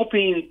just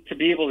hoping to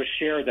be able to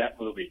share that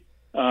movie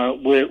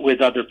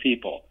with other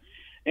people.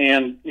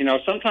 And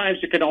sometimes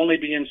it could only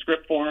be in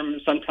script form.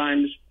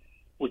 Sometimes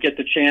we get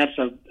the chance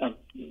of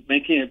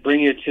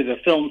bringing it to the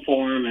film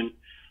form, and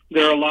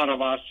there are a lot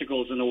of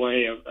obstacles in the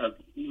way of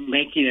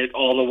making it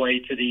all the way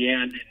to the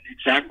end in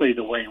exactly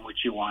the way in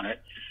which you want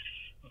it.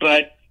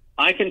 But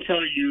I can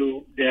tell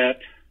you that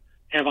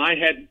have I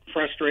had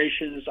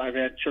frustrations? I've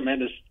had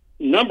tremendous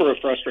number of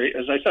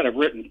frustrations. As I said, I've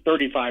written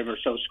 35 or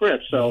so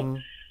scripts, so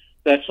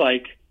that's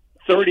like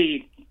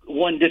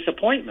 31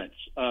 disappointments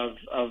of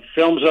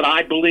films that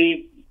I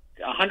believe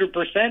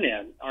 100%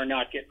 in are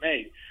not get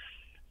made.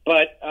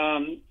 But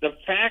the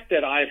fact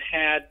that I've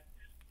had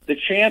the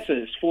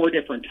chances 4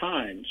 different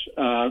times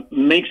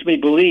makes me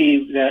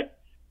believe that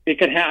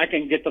I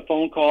can get the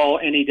phone call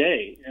any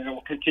day, and it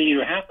will continue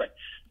to happen.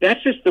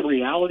 that's just the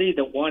reality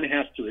that one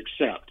has to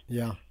accept.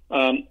 Yeah.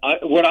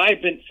 What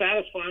I've been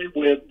satisfied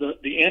with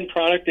the end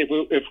product,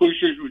 if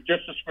Hoosiers was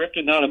just a script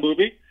and not a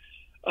movie,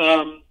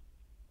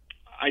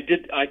 I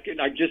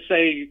just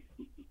say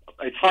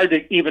it's hard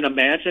to even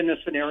imagine a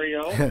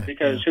scenario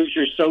because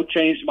Hoosiers so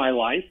changed my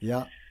life.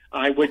 Yeah.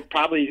 I would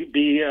probably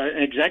be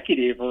an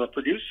executive or a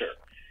producer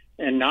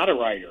and not a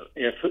writer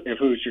if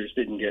Hoosiers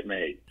didn't get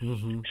made.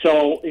 Mm-hmm.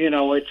 So,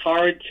 it's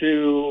hard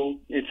to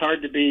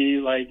be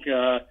like,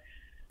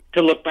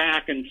 to look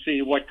back and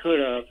see what could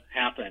have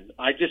happened.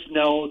 I just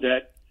know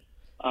that,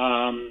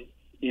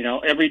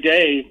 every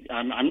day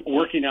I'm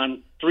working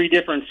on 3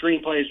 different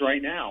screenplays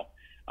right now.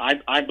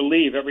 I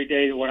believe every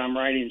day what I'm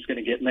writing is going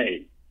to get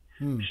made.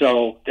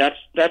 So that's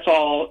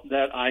all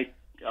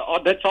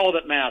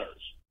that matters.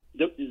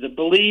 The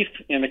belief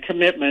and the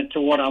commitment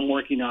to what I'm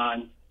working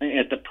on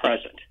at the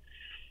present.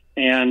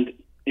 And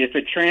if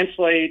it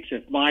translates,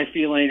 if my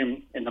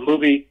feeling in the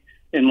movie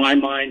in my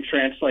mind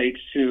translates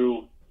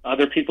to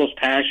other people's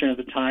passion at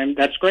the time,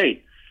 that's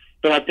great.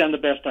 But I've done the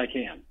best I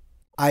can.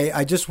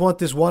 I just want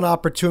this one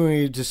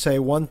opportunity to say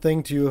one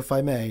thing to you, if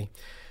I may.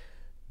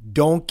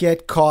 Don't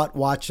get caught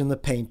watching the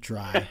paint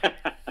dry.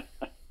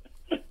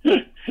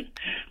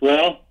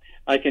 Well,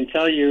 I can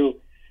tell you,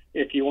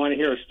 if you want to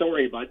hear a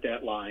story about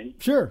that line,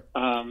 sure,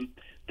 that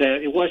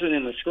it wasn't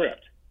in the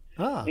script.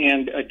 Ah.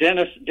 And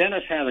Dennis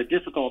had a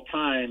difficult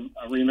time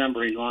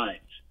remembering lines,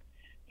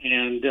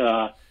 and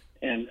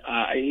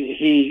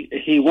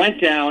he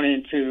went down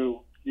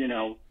into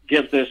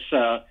give this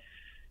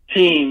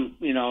team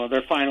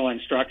their final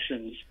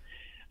instructions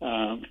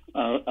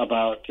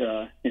about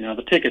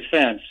the picket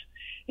fence,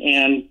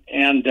 and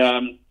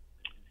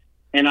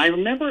I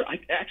remember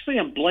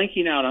I'm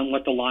blanking out on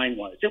what the line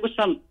was. It was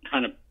some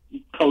kind of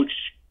coach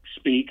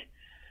speak,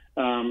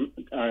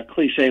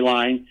 cliche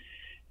line,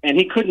 and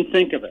he couldn't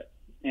think of it.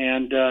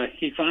 And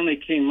he finally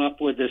came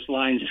up with this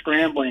line,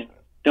 scrambling,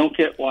 "Don't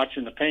get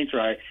watching the paint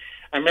dry."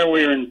 I remember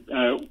we were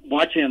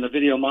watching on the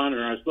video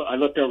monitor. I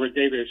looked over at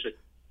David and said,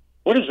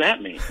 "What does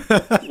that mean?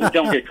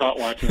 Don't get caught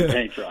watching the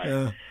paint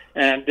dry."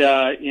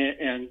 Yeah.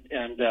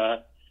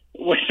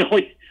 So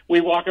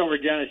we walk over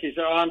to Dennis. He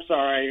said, "Oh, I'm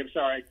sorry. I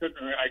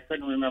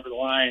couldn't remember the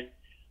line.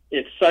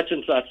 It's such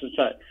and such and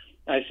such."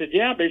 I said,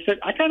 "Yeah," but he said,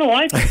 "I kind of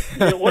like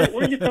it. Where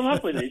did you come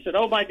up with it?" He said,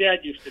 "Oh, my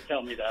dad used to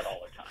tell me that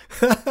all the time."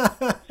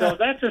 So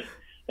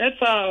that's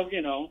how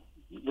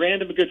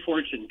random good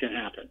fortune can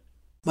happen.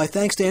 My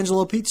thanks to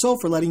Angelo Pizzo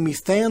for letting me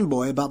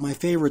fanboy about my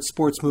favorite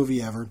sports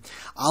movie ever.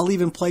 I'll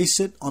even place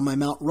it on my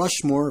Mount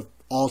Rushmore of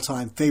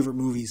all-time favorite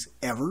movies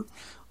ever,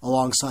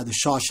 alongside The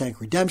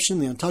Shawshank Redemption,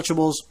 The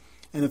Untouchables,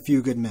 and A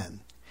Few Good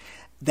Men.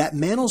 That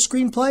Mantle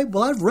screenplay,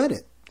 well, I've read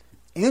it.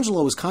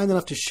 Angelo was kind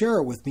enough to share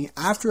it with me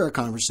after our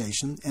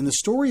conversation, and the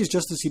story is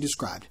just as he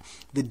described.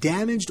 The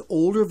damaged,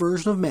 older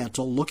version of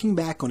Mantle looking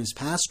back on his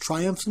past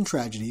triumphs and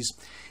tragedies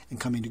and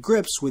coming to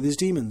grips with his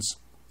demons.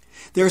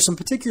 There are some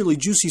particularly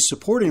juicy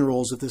supporting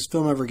roles if this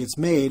film ever gets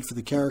made for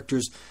the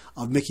characters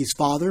of Mickey's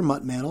father,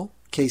 Mutt Mantle,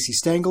 Casey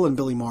Stengel, and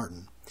Billy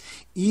Martin.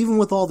 Even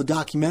with all the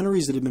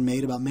documentaries that have been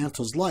made about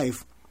Mantle's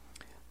life,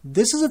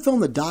 this is a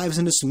film that dives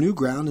into some new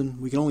ground, and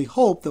we can only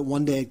hope that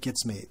one day it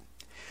gets made.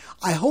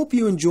 I hope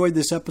you enjoyed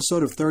this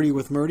episode of 30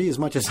 with Murdy as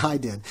much as I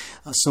did.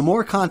 Some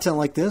more content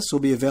like this will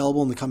be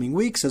available in the coming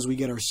weeks as we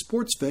get our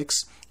sports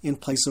fix in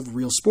place of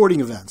real sporting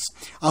events.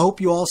 I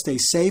hope you all stay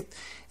safe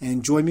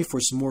and join me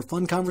for some more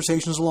fun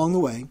conversations along the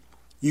way.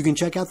 You can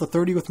check out the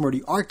 30 with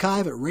Murdy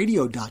archive at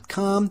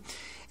radio.com.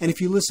 And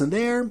if you listen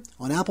there,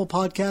 on Apple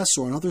Podcasts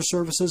or on other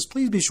services,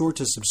 please be sure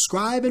to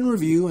subscribe and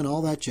review and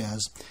all that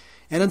jazz.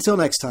 And until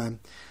next time,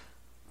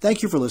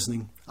 thank you for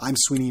listening. I'm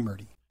Sweeney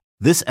Murdy.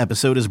 This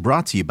episode is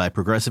brought to you by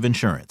Progressive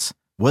Insurance.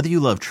 Whether you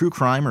love true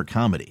crime or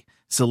comedy,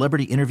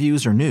 celebrity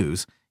interviews or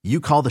news, you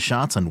call the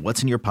shots on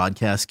what's in your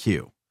podcast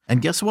queue.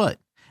 And guess what?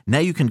 Now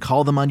you can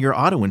call them on your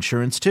auto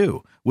insurance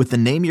too with the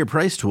Name Your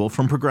Price tool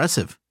from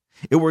Progressive.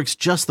 It works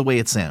just the way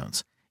it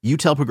sounds. You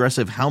tell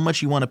Progressive how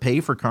much you want to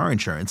pay for car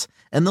insurance,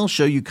 and they'll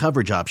show you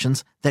coverage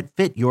options that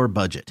fit your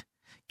budget.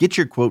 Get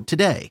your quote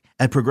today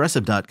at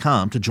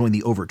Progressive.com to join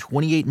the over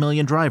 28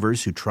 million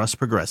drivers who trust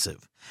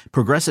Progressive.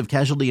 Progressive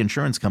Casualty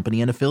Insurance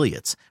Company and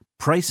Affiliates.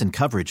 Price and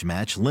coverage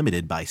match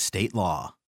limited by state law.